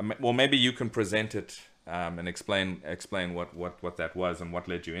well, maybe you can present it and explain what that was and what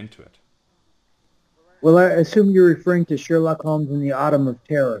led you into it. Well, I assume you're referring to Sherlock Holmes in the Autumn of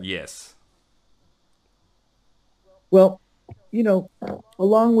Terror. Yes. Well,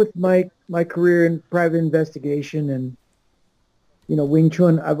 along with my career in private investigation and, Wing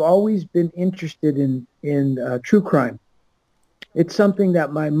Chun, I've always been interested in true crime. It's something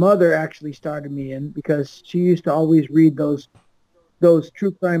that my mother actually started me in because she used to always read those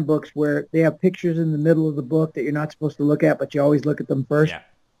true crime books where they have pictures in the middle of the book that you're not supposed to look at, but you always look at them first. Yeah.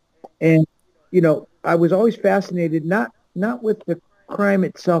 And I was always fascinated, not with the crime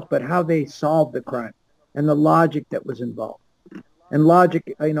itself, but how they solved the crime and the logic that was involved. And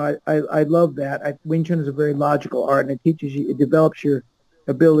logic, I love that. Wing Chun is a very logical art, and it develops your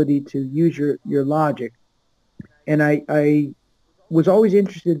ability to use your logic. And I was always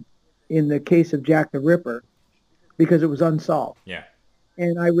interested in the case of Jack the Ripper because it was unsolved. Yeah.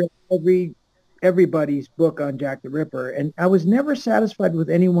 And I read everybody's book on Jack the Ripper, and I was never satisfied with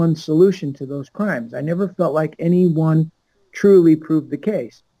anyone's solution to those crimes. I never felt like anyone truly proved the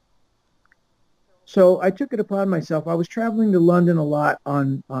case. So I took it upon myself. I was traveling to London a lot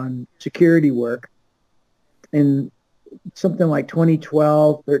on security work in something like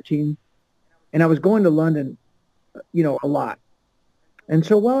 2012, 13, And I was going to London, a lot. And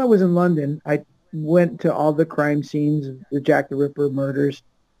so while I was in London, I went to all the crime scenes of the Jack the Ripper murders,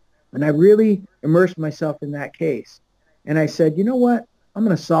 and I really immersed myself in that case. And I said, you know what? I'm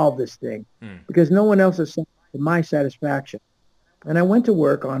going to solve this thing because no one else has solved it to my satisfaction. And I went to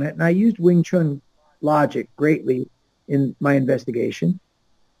work on it, and I used Wing Chun logic greatly in my investigation.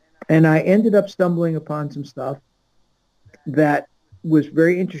 And I ended up stumbling upon some stuff that was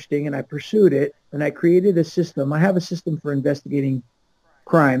very interesting, and I pursued it, and I created a system. I have a system for investigating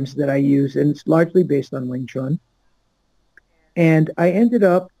crimes that I use, and it's largely based on Wing Chun. And I ended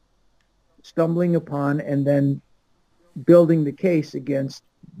up stumbling upon and then building the case against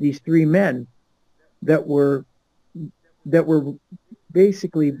these three men that were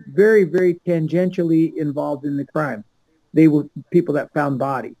basically very, very tangentially involved in the crime. They were people that found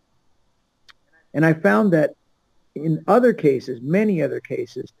bodies. And I found that in other cases, many other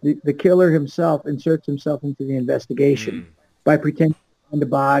cases, the killer himself inserts himself into the investigation by pretending to find a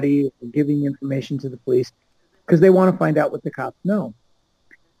body or giving information to the police because they want to find out what the cops know.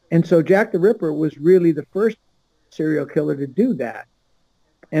 And so Jack the Ripper was really the first serial killer to do that.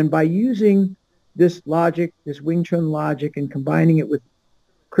 And by using this logic, this Wing Chun logic, and combining it with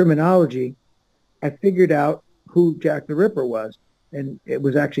criminology, I figured out who Jack the Ripper was. And it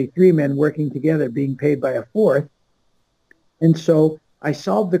was actually three men working together, being paid by a fourth. And so I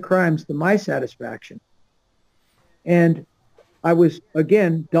solved the crimes to my satisfaction. And I was,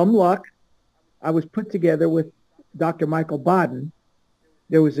 again, dumb luck. I was put together with Dr. Michael Baden.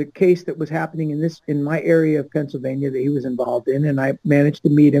 There was a case that was happening in my area of Pennsylvania that he was involved in, and I managed to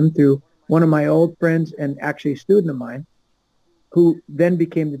meet him through one of my old friends and actually a student of mine, who then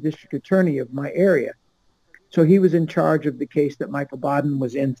became the district attorney of my area. So he was in charge of the case that Michael Baden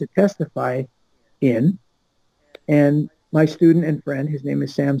was in to testify in. And my student and friend, his name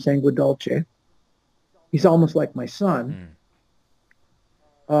is Sam Sanguidolce. He's almost like my son.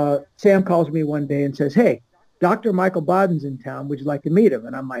 Sam calls me one day and says, hey, Dr. Michael Baden's in town. Would you like to meet him?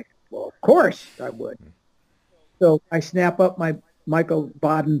 And I'm like, well, of course I would. So I snap up my Michael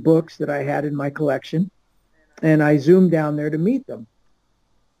Baden books that I had in my collection, and I zoom down there to meet them.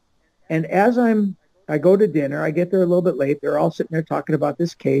 And as I go to dinner, I get there a little bit late. They're all sitting there talking about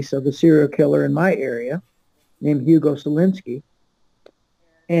this case of a serial killer in my area named Hugo Solinsky.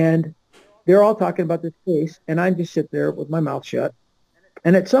 And they're all talking about this case, and I just sit there with my mouth shut.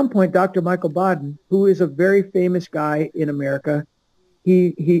 And at some point, Dr. Michael Baden, who is a very famous guy in America,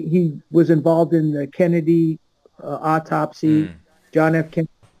 he was involved in the Kennedy autopsy, John F.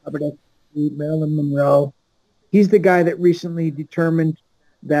 Kennedy, Robert F. Kennedy, Marilyn Monroe. He's the guy that recently determined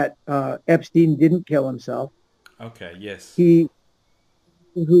that Epstein didn't kill himself. Okay, yes.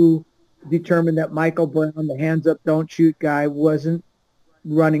 Who determined that Michael Brown, the hands up, don't shoot guy, wasn't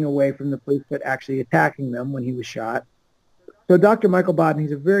running away from the police, but actually attacking them when he was shot. So Dr. Michael Baden,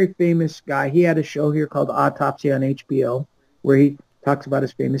 he's a very famous guy. He had a show here called Autopsy on HBO where he talks about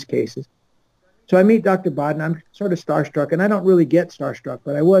his famous cases. So I meet Dr. Baden. I'm sort of starstruck, and I don't really get starstruck,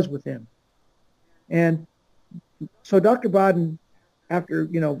 but I was with him. And so Dr. Baden, after,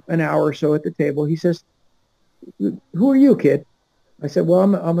 an hour or so at the table, he says, who are you, kid? I said, well,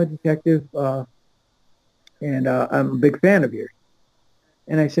 I'm a detective, and I'm a big fan of yours.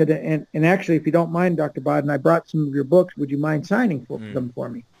 And I said, and actually, if you don't mind, Dr. Baden, I brought some of your books. Would you mind signing them for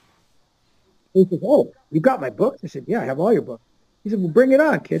me? He says, oh, you got my books? I said, yeah, I have all your books. He said, well, bring it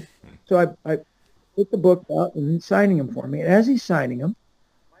on, kid. So I put the book out, and he's signing them for me. And as he's signing them,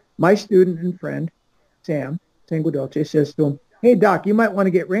 my student and friend, Sam Sanguidolce, says to him, hey, Doc, you might want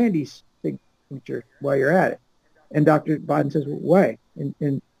to get Randy's signature while you're at it. And Dr. Baden says, well, why?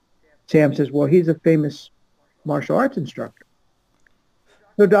 And Sam says, well, he's a famous martial arts instructor.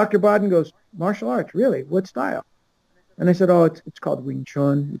 So Dr. Baden goes, martial arts, really? What style? And I said, oh, it's called Wing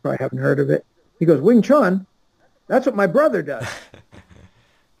Chun. You probably haven't heard of it. He goes, Wing Chun? That's what my brother does.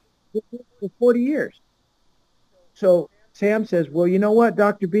 For 40 years. So Sam says, well, you know what,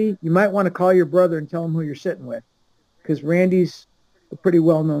 Dr. B? You might want to call your brother and tell him who you're sitting with, because Randy's a pretty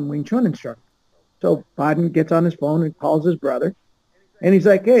well-known Wing Chun instructor. So Baden gets on his phone and calls his brother. And he's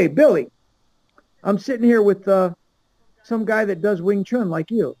like, hey, Billy, I'm sitting here with some guy that does Wing Chun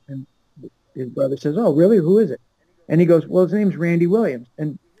like you. And his brother says, oh, really? Who is it? And he goes, well, his name's Randy Williams.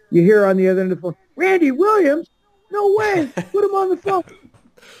 And you hear on the other end of the phone, Randy Williams? No way. Put him on the phone.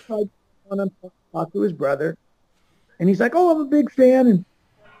 So I went on to talk to his brother. And he's like, oh, I'm a big fan. And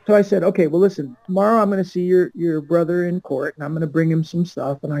so I said, okay, well, listen, tomorrow I'm going to see your brother in court, and I'm going to bring him some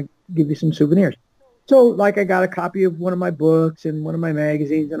stuff, and I give you some souvenirs. So, I got a copy of one of my books and one of my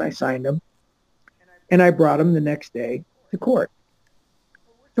magazines, and I signed them. And I brought him the next day to court.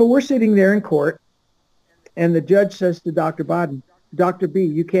 So we're sitting there in court, and the judge says to Dr. Bodden, Dr. B,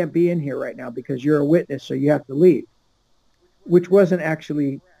 you can't be in here right now because you're a witness, so you have to leave, which wasn't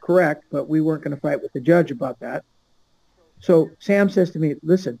actually correct, but we weren't going to fight with the judge about that. So Sam says to me,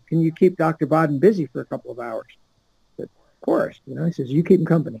 listen, can you keep Dr. Bodden busy for a couple of hours? I said, of course. He says, you keep him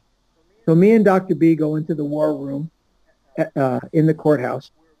company. So me and Dr. B go into the war room in the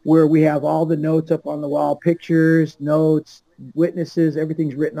courthouse where we have all the notes up on the wall, pictures, notes, witnesses,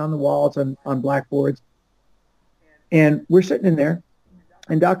 everything's written on the walls on blackboards. And we're sitting in there,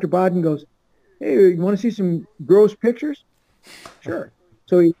 and Dr. Bodden goes, hey, you want to see some gross pictures? Sure.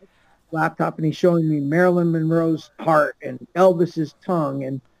 So he laptop and he's showing me Marilyn Monroe's heart and Elvis's tongue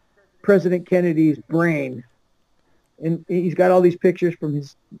and President Kennedy's brain. And he's got all these pictures from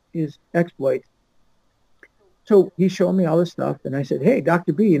his exploits. So he's showing me all this stuff. And I said, hey,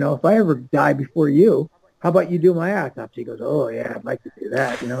 Dr. B, if I ever die before you, how about you do my autopsy? He goes, oh, yeah, I'd like to do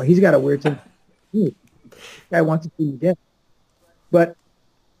that. He's got a weird sense. Guy wants to see me dead. But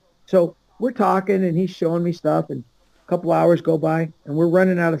so we're talking and he's showing me stuff and a couple hours go by and we're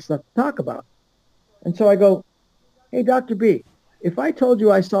running out of stuff to talk about. And so I go, hey, Dr. B, if I told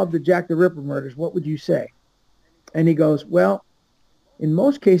you I solved the Jack the Ripper murders, what would you say? And he goes, well, in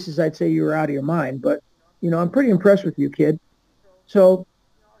most cases, I'd say you were out of your mind, but, I'm pretty impressed with you, kid. So,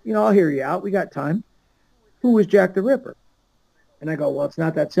 I'll hear you out. We got time. Who was Jack the Ripper? And I go, well, it's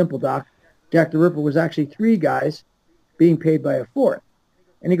not that simple, Doc. Jack the Ripper was actually 3 guys being paid by a 4th.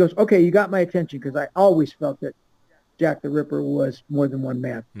 And he goes, okay, you got my attention because I always felt that Jack the Ripper was more than one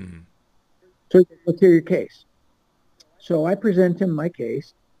man. Mm-hmm. So he goes, let's hear your case. So I present him my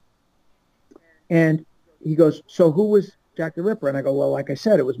case. And he goes, so who was Jack the Ripper? And I go, well, like I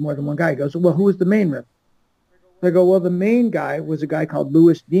said, it was more than one guy. He goes, well, who was the main Ripper? I go, well, the main guy was a guy called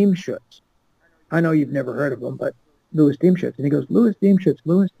Louis Diemschutz. I know you've never heard of him, but Louis Diemschutz. And he goes, Louis Diemschutz.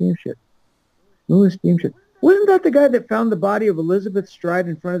 Wasn't that the guy that found the body of Elizabeth Stride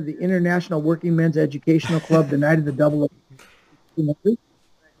in front of the International Working Men's Educational Club the night of the double? And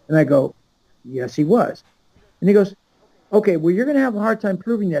I go, yes, he was. And he goes, okay, well, you're going to have a hard time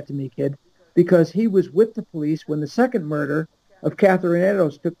proving that to me, kid, because he was with the police when the second murder of Catherine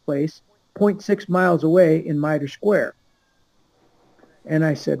Eddowes took place 0.6 miles away in Mitre Square. And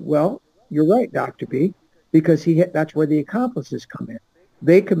I said, well, you're right, Dr. B, because that's where the accomplices come in.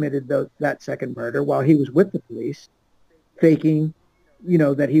 They committed that second murder while he was with the police, faking,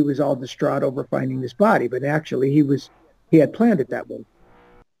 that he was all distraught over finding this body. But actually, he had planned it that way.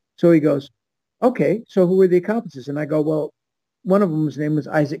 So he goes, okay, so who were the accomplices? And I go, well, one of them's name was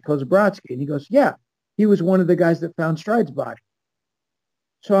Isaac Kozabrodsky. And he goes, yeah, he was one of the guys that found Stride's body.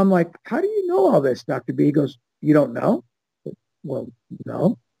 So I'm like, how do you know all this, Dr. B? He goes, you don't know? Well,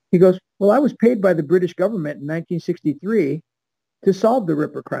 no. He goes, well, I was paid by the British government in 1963 to solve the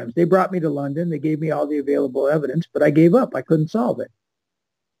Ripper crimes. They brought me to London. They gave me all the available evidence, but I gave up. I couldn't solve it.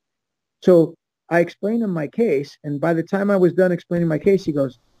 So I explained him my case, and by the time I was done explaining my case, he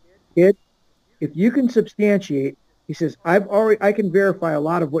goes, kid, if you can substantiate, he says, I can verify a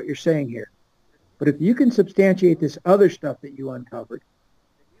lot of what you're saying here, but if you can substantiate this other stuff that you uncovered,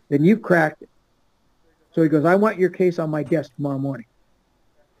 then you've cracked it. So he goes, I want your case on my desk tomorrow morning.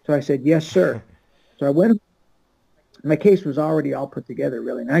 So I said, yes, sir. So I went. My case was already all put together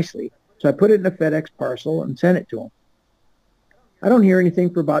really nicely. So I put it in a FedEx parcel and sent it to him. I don't hear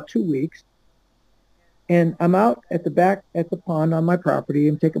anything for about 2 weeks. And I'm out at the back at the pond on my property.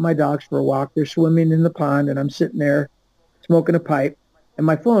 I'm taking my dogs for a walk. They're swimming in the pond, and I'm sitting there smoking a pipe, and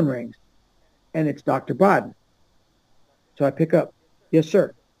my phone rings. And it's Dr. Bodden. So I pick up. Yes,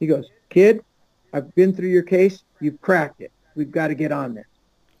 sir. He goes, kid, I've been through your case. You've cracked it. We've got to get on this.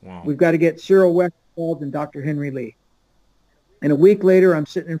 Wow. We've got to get Cyril Wecht involved and Dr. Henry Lee. And a week later, I'm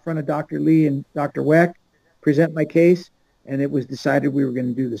sitting in front of Dr. Lee and Dr. Wecht, present my case, and it was decided we were going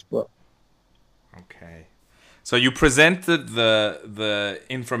to do this book. Okay. So you presented the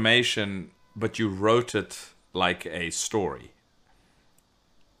information, but you wrote it like a story.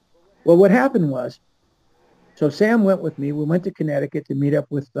 Well, what happened was, so Sam went with me. We went to Connecticut to meet up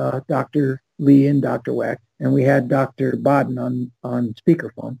with Dr. Lee and Dr. Wecht, and we had Dr. Bodden on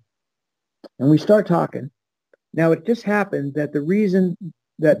speakerphone. And we start talking. Now, it just happened that the reason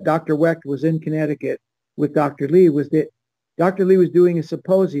that Dr. Wecht was in Connecticut with Dr. Lee was that Dr. Lee was doing a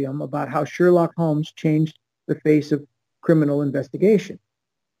symposium about how Sherlock Holmes changed the face of criminal investigation.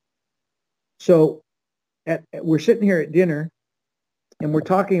 So we're sitting here at dinner, and we're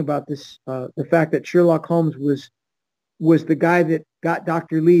talking about this, the fact that Sherlock Holmes was the guy that got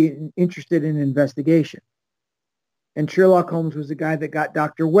Dr. Lee interested in investigation. And Sherlock Holmes was the guy that got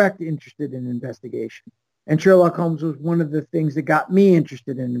Dr. Wecht interested in investigation. And Sherlock Holmes was one of the things that got me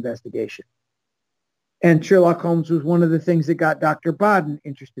interested in investigation. And Sherlock Holmes was one of the things that got Dr. Baden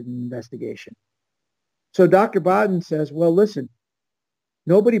interested in investigation. So Dr. Baden says, well, listen,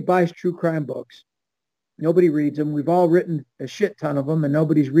 nobody buys true crime books. Nobody reads them. We've all written a shit ton of them and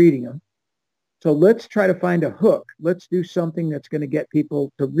nobody's reading them. So let's try to find a hook. Let's do something that's going to get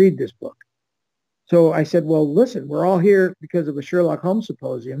people to read this book. So I said, well, listen, we're all here because of a Sherlock Holmes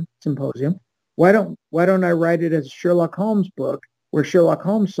symposium. Why don't I write it as a Sherlock Holmes book where Sherlock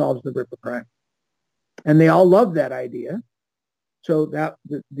Holmes solves the Ripper crime? And they all loved that idea. So that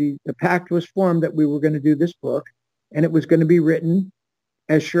the pact was formed that we were going to do this book, and it was going to be written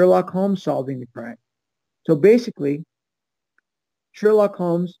as Sherlock Holmes solving the crime. So basically, Sherlock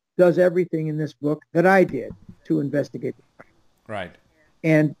Holmes does everything in this book that I did to investigate the crime. Right.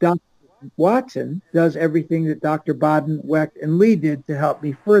 And Dr. Watson does everything that Dr. Baden, Wecht, and Lee did to help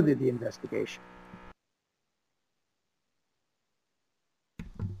me further the investigation.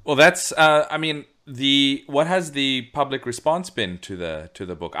 Well, that's what has the public response been to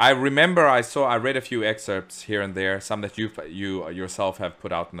the book? I remember I read a few excerpts here and there, some that you yourself have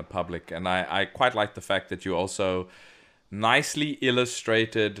put out in the public, and I quite like the fact that you also nicely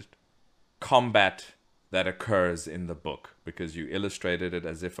illustrated combat that occurs in the book, because you illustrated it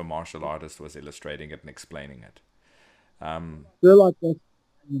as if a martial artist was illustrating it and explaining it. Sherlock does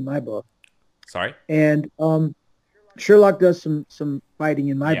in my book. Sorry? And Sherlock does some fighting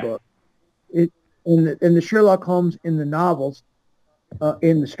in my book. In the Sherlock Holmes in the novels,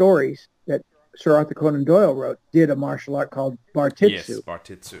 in the stories that Sir Arthur Conan Doyle wrote, did a martial art called Bartitsu. Yes,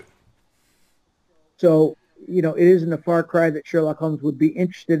 Bartitsu. So, it isn't a far cry that Sherlock Holmes would be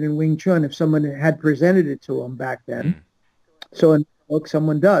interested in Wing Chun if someone had presented it to him back then. So in the book,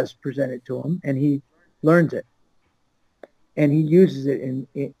 someone does present it to him, and he learns it. And he uses it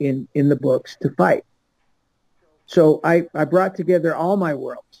in the books to fight. So I brought together all my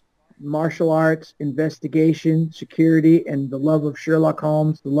worlds: martial arts, investigation, security, and the love of Sherlock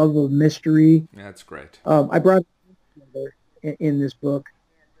Holmes, the love of mystery. That's great. I brought it together in this book.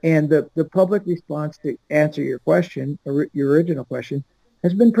 And the public response, to answer your question, your original question,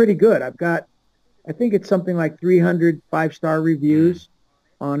 has been pretty good. I think it's something like 300 5-star reviews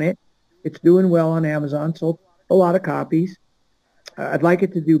on it. It's doing well on Amazon, sold a lot of copies. I'd like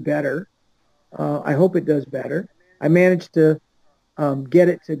it to do better. I hope it does better. I managed to get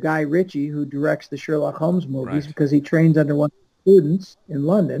it to Guy Ritchie, who directs the Sherlock Holmes movies, because he trains under one of the students in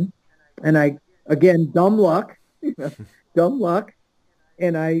London. And again, dumb luck.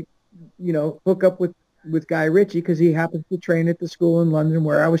 And I, hook up with Guy Ritchie because he happens to train at the school in London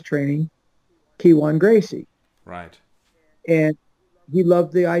where I was training Kewan Gracie. Right. And he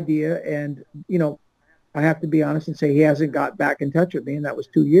loved the idea. And, I have to be honest and say he hasn't got back in touch with me, and that was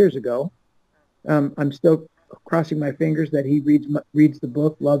 2 years ago. I'm still crossing my fingers that he reads the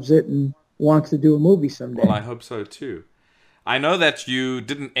book, loves it, and wants to do a movie someday. Well, I hope so too. I know that you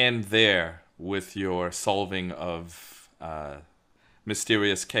didn't end there with your solving of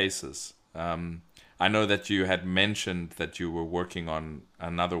mysterious cases. I know that you had mentioned that you were working on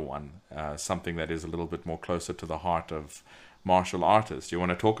another one, something that is a little bit more closer to the heart of martial artists. Do you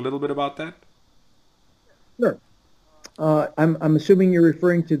want to talk a little bit about that? Sure. I'm assuming you're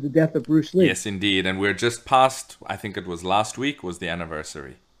referring to the death of Bruce Lee. Yes, indeed. And we're just past, I think it was last week, was the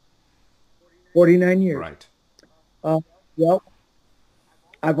anniversary. 49 years. Right. Well,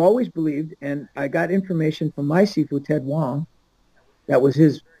 I've always believed, and I got information from my Sifu, Ted Wong, that was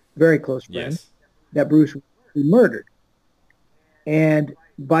his very close friend, that Bruce was murdered. And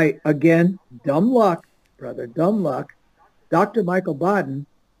by, again, dumb luck, Dr. Michael Baden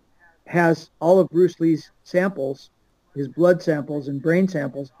has all of Bruce Lee's samples, his blood samples and brain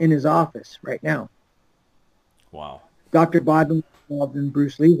samples, in his office right now. Wow. Dr. Baden was involved in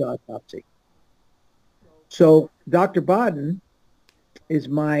Bruce Lee's autopsy. So Dr. Baden is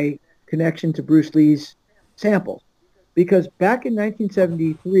my connection to Bruce Lee's samples. Because back in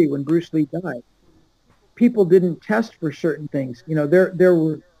 1973, when Bruce Lee died, people didn't test for certain things.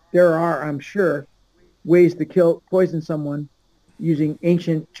 There are, I'm sure, ways to poison someone using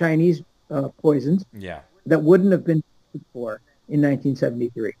ancient Chinese poisons that wouldn't have been tested for in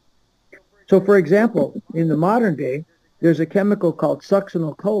 1973. So, for example, in the modern day, there's a chemical called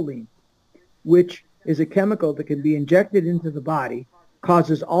succinylcholine, which is a chemical that can be injected into the body,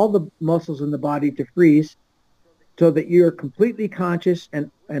 causes all the muscles in the body to freeze, so that you're completely conscious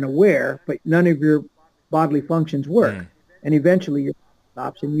and aware, but none of your bodily functions work. And eventually your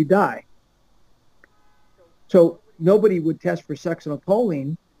stops and you die. So nobody would test for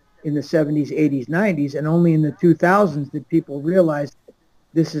succinylcholine in the 70s, 80s, 90s, and only in the 2000s did people realize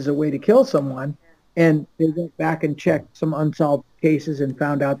this is a way to kill someone. And they went back and checked some unsolved cases and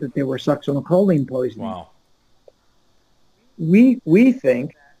found out that they were succinylcholine poisoning. Wow. We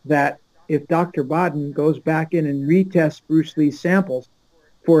think that if Dr. Baden goes back in and retests Bruce Lee's samples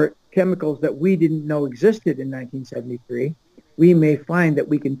for chemicals that we didn't know existed in 1973, we may find that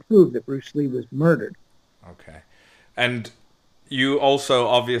we can prove that Bruce Lee was murdered. Okay. And you also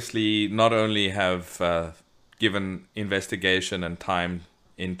obviously not only have given investigation and time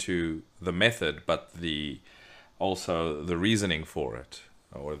into the method, but also the reasoning for it,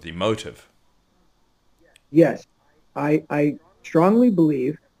 or the motive. Yes, I strongly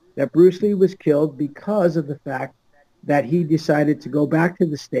believe that Bruce Lee was killed because of the fact that he decided to go back to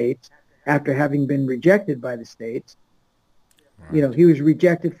the States after having been rejected by the States. Right. You know, he was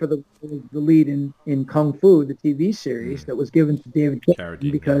rejected for the lead in Kung Fu, the TV series that was given to David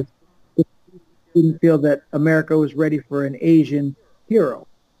Carradine because he didn't feel that America was ready for an Asian hero.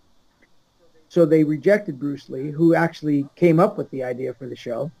 So they rejected Bruce Lee, who actually came up with the idea for the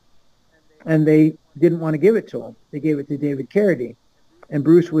show, and they didn't want to give it to him. They gave it to David Carradine. And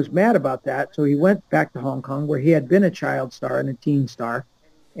Bruce was mad about that, so he went back to Hong Kong, where he had been a child star and a teen star,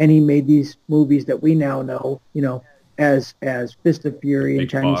 and he made these movies that we now know, you know, as Fist of Fury and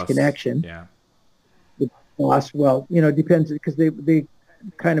Chinese Boss. Connection. Yeah. The Boss, well, you know, it depends, because they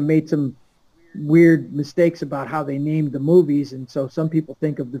kind of made some weird mistakes about how they named the movies, and so some people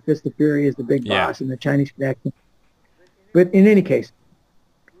think of the Fist of Fury as the Big Boss and the Chinese Connection. But in any case,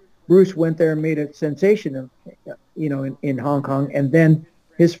 Bruce went there and made a sensation of, you know, in Hong Kong, and then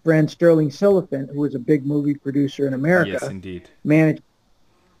his friend Sterling Silliphant, who was a big movie producer in America, Yes, indeed, managed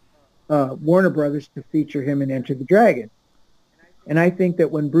Warner Brothers to feature him in Enter the Dragon. And I think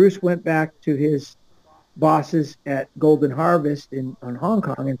that when Bruce went back to his bosses at Golden Harvest on Hong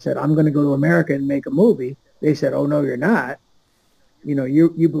Kong and said, "I'm going to go to America and make a movie," they said, "Oh no, you're not. You know,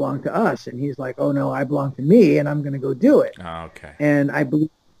 you belong to us." And he's like, "Oh no, I belong to me, and I'm going to go do it." Oh, okay. And I believe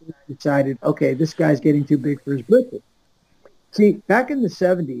he decided, okay, this guy's getting too big for his britches. See, back in the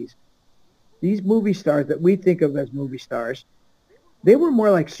 70s, these movie stars that we think of as movie stars, they were more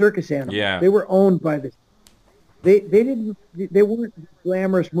like circus animals. Yeah. They were owned by the. They weren't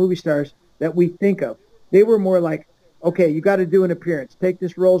glamorous movie stars that we think of. They were more like, okay, you got to do an appearance. Take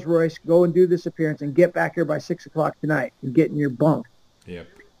this Rolls Royce, go and do this appearance, and get back here by 6 o'clock tonight and get in your bunk. Yep.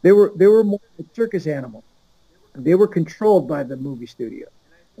 They were more like circus animals. They were controlled by the movie studio.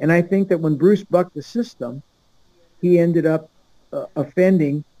 And I think that when Bruce bucked the system, he ended up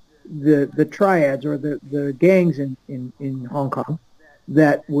offending the triads or the gangs in Hong Kong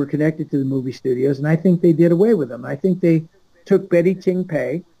that were connected to the movie studios, and I think they did away with them. I think they took Betty Ting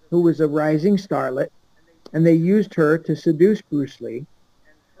Pei, who was a rising starlet, and they used her to seduce Bruce Lee,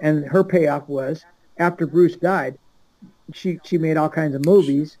 and her payoff was, after Bruce died, she made all kinds of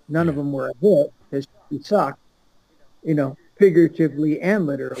movies. None of them were a hit because she sucked, you know, figuratively and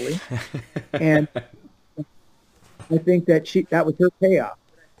literally. And I think that was her payoff.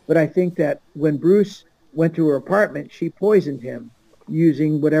 But I think that when Bruce went to her apartment, she poisoned him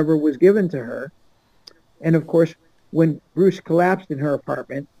using whatever was given to her. And of course, when Bruce collapsed in her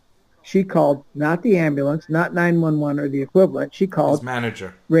apartment, she called not the ambulance, not 911 or the equivalent. She called his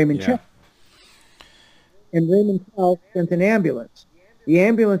manager, Raymond Chow. And Raymond Chow sent an ambulance. The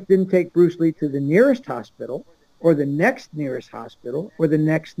ambulance didn't take Bruce Lee to the nearest hospital or the next nearest hospital or the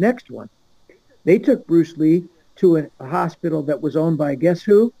next one. They took Bruce Lee to a hospital that was owned by, guess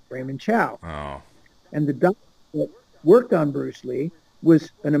who? Raymond Chow. Oh. And the doctor that worked on Bruce Lee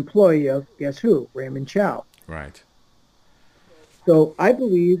was an employee of, guess who? Raymond Chow. Right. So I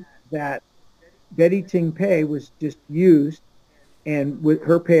believe that Betty Ting Pei was just used, and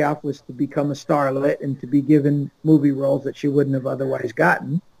her payoff was to become a starlet and to be given movie roles that she wouldn't have otherwise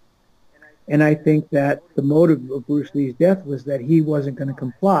gotten. And I think that the motive of Bruce Lee's death was that he wasn't going to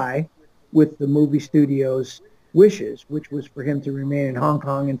comply with the movie studio's wishes, which was for him to remain in Hong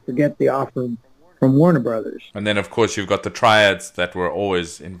Kong and forget the offer from Warner Brothers. And then, of course, you've got the triads that were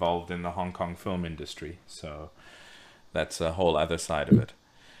always involved in the Hong Kong film industry. So that's a whole other side of it.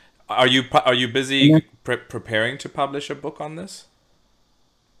 Are you busy preparing to publish a book on this?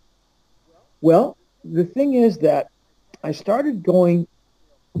 Well, the thing is that I started going,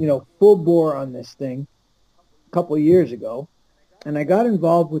 full bore on this thing a couple of years ago, and I got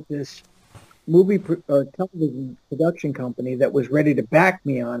involved with this television production company that was ready to back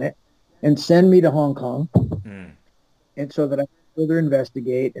me on it and send me to Hong Kong, and so that I could further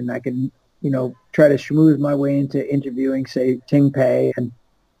investigate and I could, try to schmooze my way into interviewing, say, Ting Pei and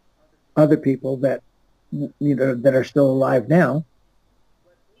other people that, that are still alive now.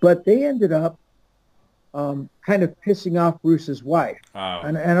 But they ended up kind of pissing off Bruce's wife. Oh.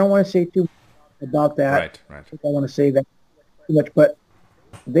 And I don't want to say too much about about that. Right, right. I think I want to say that too much, but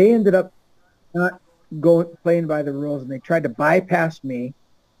they ended up not going playing by the rules, and they tried to bypass me,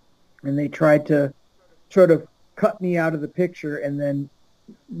 and they tried to sort of cut me out of the picture, and then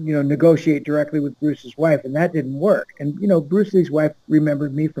negotiate directly with Bruce's wife, and that didn't work. And Bruce Lee's wife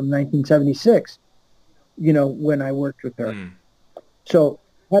remembered me from 1976, when I worked with her. Mm, So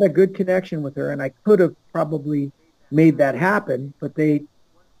had a good connection with her, and I could have probably made that happen. But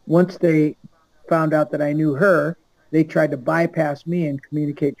once they found out that I knew her, they tried to bypass me and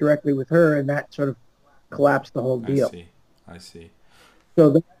communicate directly with her, and that sort of collapsed the whole I deal. see. I see.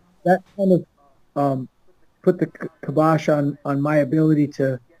 So that kind of put the kibosh on my ability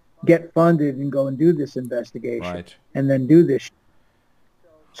to get funded and go and do this investigation Right. and then do this.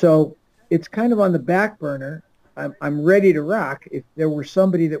 So it's kind of on the back burner. I'm ready to rock. If there were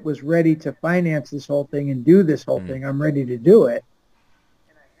somebody that was ready to finance this whole thing and do this whole thing, I'm ready to do it.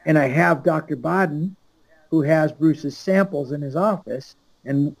 And I have Dr. Bodden, who has Bruce's samples in his office,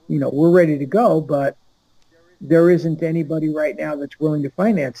 and we're ready to go, but there isn't anybody right now that's willing to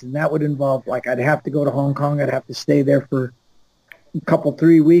finance, and that would involve, like, I'd have to go to Hong Kong, I'd have to stay there for a couple,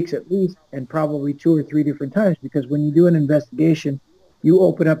 3 weeks at least, and probably 2 or 3 different times, because when you do an investigation, you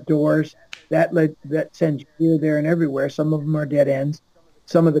open up doors that sends you here, there, and everywhere. Some of them are dead ends.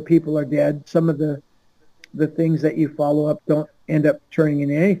 Some of the people are dead. Some of the things that you follow up don't end up turning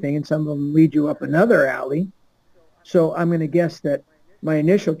into anything, and some of them lead you up another alley. So I'm going to guess that my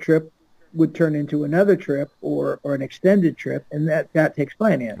initial trip would turn into another trip or an extended trip, and that takes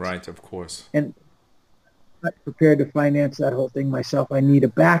finance. Right, of course. And I'm not prepared to finance that whole thing myself. I need a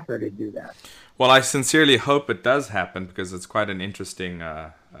backer to do that. Well, I sincerely hope it does happen, because it's quite an interesting,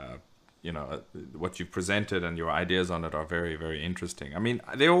 what you've presented and your ideas on it are very, very interesting. I mean,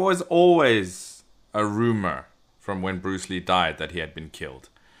 there was always a rumor from when Bruce Lee died that he had been killed.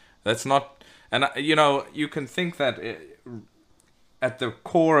 That's not, and you can think that at the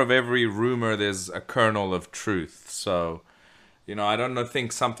core of every rumor, there's a kernel of truth. So, I don't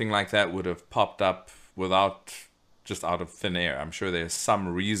think something like that would have popped up just out of thin air. I'm sure there's some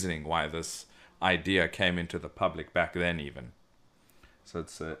reasoning why this idea came into the public back then, even. So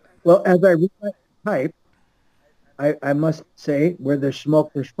it's well, as I read my pipe, I must say, where there's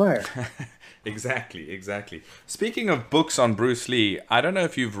smoke, there's fire. Exactly. Speaking of books on Bruce Lee, I don't know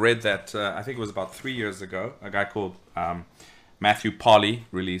if you've read that. I think it was about 3 years ago. A guy called Matthew Polly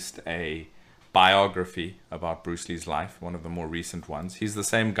released a biography about Bruce Lee's life, one of the more recent ones. He's the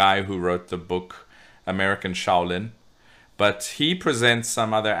same guy who wrote the book American Shaolin, but he presents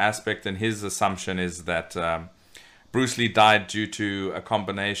some other aspect, and his assumption is that Bruce Lee died due to a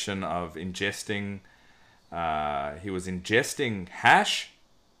combination of ingesting hash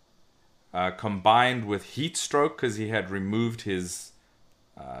combined with heat stroke, because he had removed his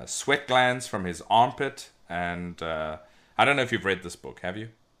sweat glands from his armpit. And I don't know if you've read this book, have you?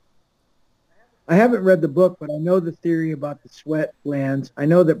 I haven't read the book, but I know the theory about the sweat glands. I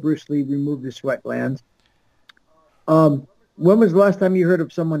know that Bruce Lee removed his sweat glands. When was the last time you heard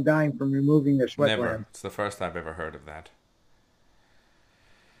of someone dying from removing their sweat Never. glands? It's the first I've ever heard of that.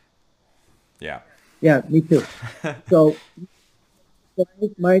 Yeah. Yeah, me too. So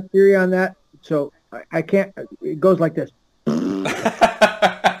my theory on that, so I can't, it goes like this.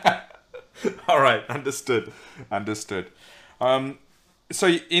 All right, understood. So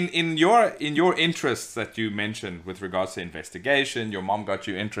in your interests that you mentioned with regards to investigation, your mom got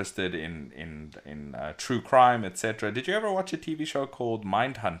you interested in true crime, etc. Did you ever watch a TV show called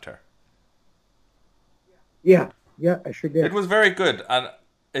Mindhunter? Yeah, I sure did. It was very good, and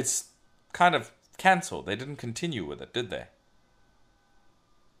it's kind of canceled. They didn't continue with it, did they?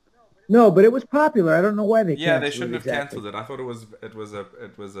 No, but it was popular. I don't know why they canceled it. Yeah, they shouldn't have exactly. canceled it. I thought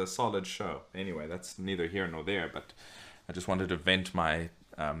it was a solid show. Anyway, that's neither here nor there. But I just wanted to vent my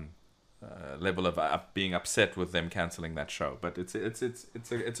level of being upset with them canceling that show. But it's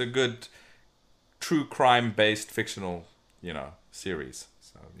a good true crime based fictional series.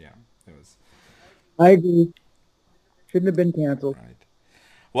 So yeah, it was. I agree. Shouldn't have been canceled. Right.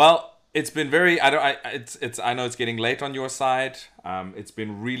 Well, it's been very. I know it's getting late on your side. It's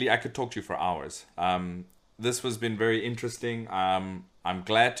been really. I could talk to you for hours. This has been very interesting. I'm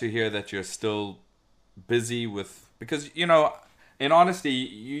glad to hear that you're still busy with, because in honesty,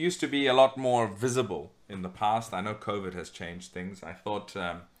 you used to be a lot more visible in the past. I know COVID has changed things. I thought,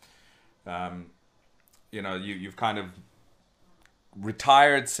 you've kind of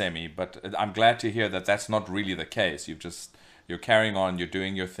retired semi, but I'm glad to hear that that's not really the case. You're carrying on, you're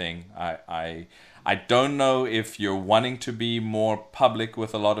doing your thing. I don't know if you're wanting to be more public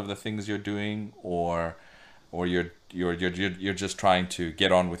with a lot of the things you're doing, or or you're just trying to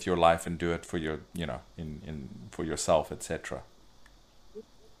get on with your life and do it for your, in for yourself, etc.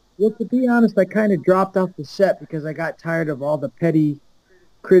 Well, to be honest, I kind of dropped off the set because I got tired of all the petty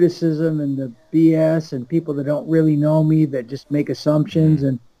criticism and the BS and people that don't really know me that just make assumptions. Mm.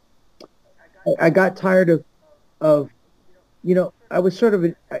 And I got tired of, I was sort of,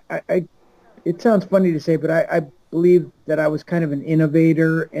 it sounds funny to say, but I believe that I was kind of an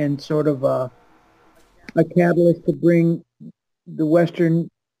innovator and sort of a catalyst to bring the Western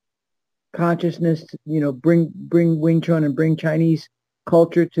consciousness, bring Wing Chun and bring Chinese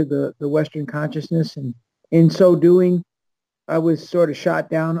culture to the Western consciousness. And in so doing, I was sort of shot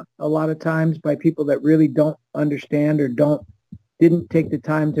down a lot of times by people that really don't understand or didn't take the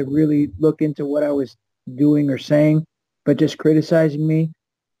time to really look into what I was doing or saying, but just criticizing me.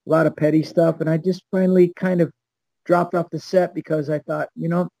 A lot of petty stuff. And I just finally kind of dropped off the set because I thought,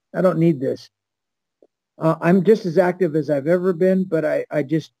 I don't need this. I'm just as active as I've ever been, but I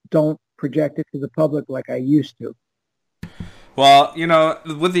just don't project it to the public like I used to. Well,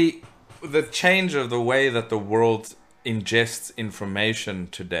 with the change of the way that the world ingests information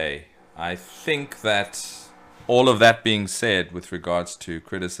today, I think that all of that being said with regards to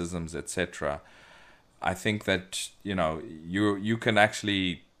criticisms, etc., I think that you can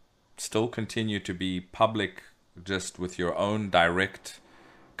actually still continue to be public just with your own direct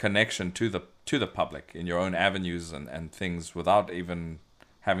connection to the public in your own avenues and things without even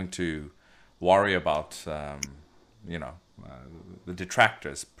having to worry about the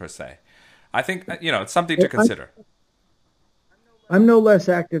detractors per se. I think it's something to consider. I'm no less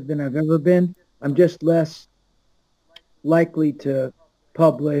active than I've ever been. I'm just less likely to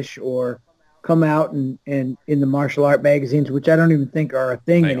publish or come out and in the martial art magazines, which I don't even think are a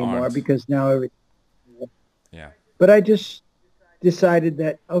thing They anymore aren't. because now everything. Yeah. But I just decided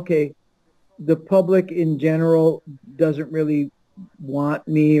that, okay, the public in general doesn't really want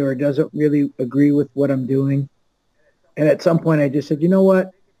me or doesn't really agree with what I'm doing. And at some point I just said, you know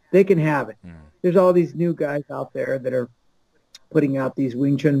what? They can have it. Mm. There's all these new guys out there that are putting out these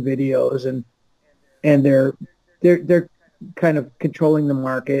Wing Chun videos and they're kind of controlling the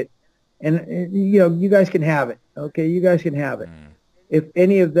market. And you guys can have it. Okay, you guys can have it. Mm. If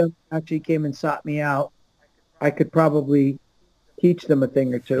any of them actually came and sought me out, I could probably teach them a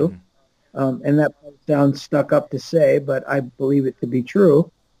thing or two. And that sounds stuck up to say, but I believe it to be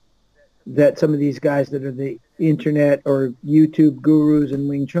true that some of these guys that are the internet or YouTube gurus in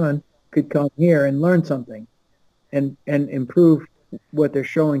Wing Chun could come here and learn something and improve what they're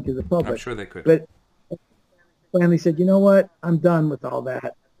showing to the public. I'm sure they could. But I finally said, you know what? I'm done with all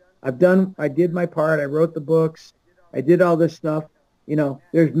that. I did my part. I wrote the books. I did all this stuff.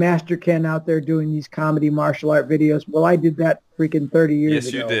 There's Master Ken out there doing these comedy martial art videos. Well, I did that freaking 30 years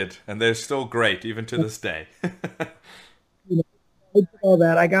Yes, ago. you did. And they're still great, even to this day. I did all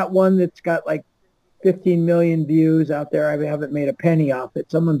that. I got one that's got like 15 million views out there. I haven't made a penny off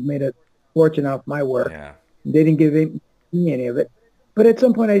it. Someone's made a fortune off my work. Yeah. They didn't give me any of it. But at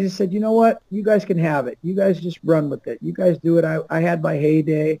some point I just said, you know what? You guys can have it. You guys just run with it. You guys do it. I had my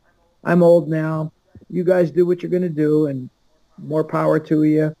heyday. I'm old now. You guys do what you're going to do, and more power to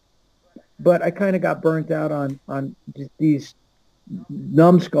you. But I kind of got burnt out on just these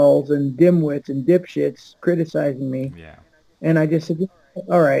numbskulls and dimwits and dipshits criticizing me. Yeah. And I just said,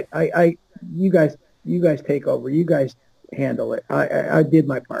 all right, you guys take over. You guys handle it. I did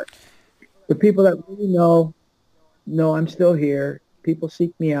my part. The people that really know I'm still here. People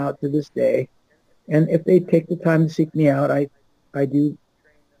seek me out to this day. And if they take the time to seek me out, I do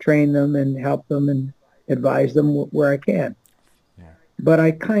train them and help them and advise them where I can. Yeah. But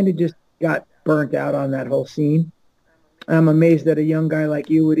I kind of just got burnt out on that whole scene. I'm amazed that a young guy like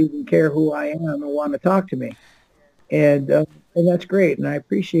you would even care who I am and want to talk to me. And that's great, and I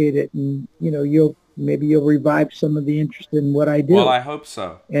appreciate it. And you'll revive some of the interest in what I do. Well, I hope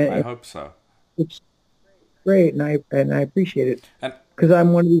so. And I hope so. It's great, and I appreciate it And because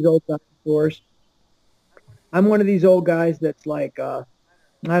I'm one of these old dinosaurs. I'm one of these old guys that's like, I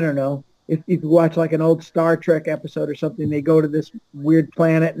don't know, if you watch like an old Star Trek episode or something, they go to this weird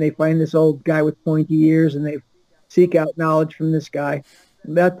planet and they find this old guy with pointy ears and they seek out knowledge from this guy.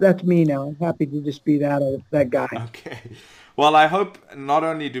 That's me now. I'm happy to just be that guy. okay. Well, I hope not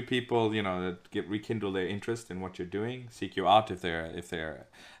only do people, rekindle their interest in what you're doing, seek you out if they're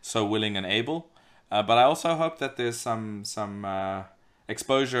so willing and able, but I also hope that there's some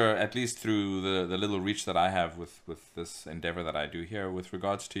exposure, at least through the little reach that I have with this endeavor that I do here, with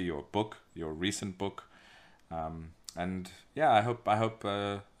regards to your book, your recent book, and yeah, I hope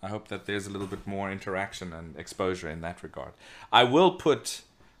that there's a little bit more interaction and exposure in that regard. I will put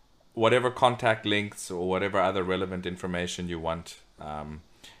whatever contact links or whatever other relevant information you want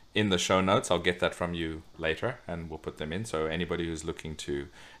in the show notes. I'll get that from you later, and we'll put them in. So anybody who's looking to,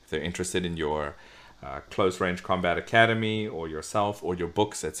 if they're interested in your Close Range Combat Academy or yourself or your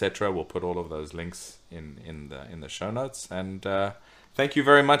books, etc., we'll put all of those links in the show notes. And thank you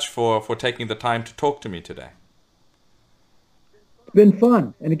very much for taking the time to talk to me today. It's been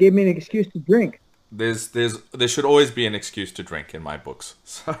fun, and it gave me an excuse to drink. There should always be an excuse to drink in my books.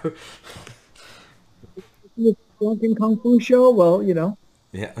 So Drunken Kung Fu show, well, you know.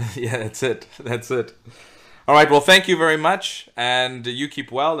 Yeah, that's it. All right, well, thank you very much, and you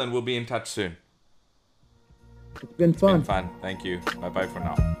keep well, and we'll be in touch soon. It's been fun. Thank you. Bye-bye for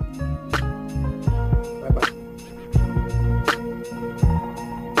now.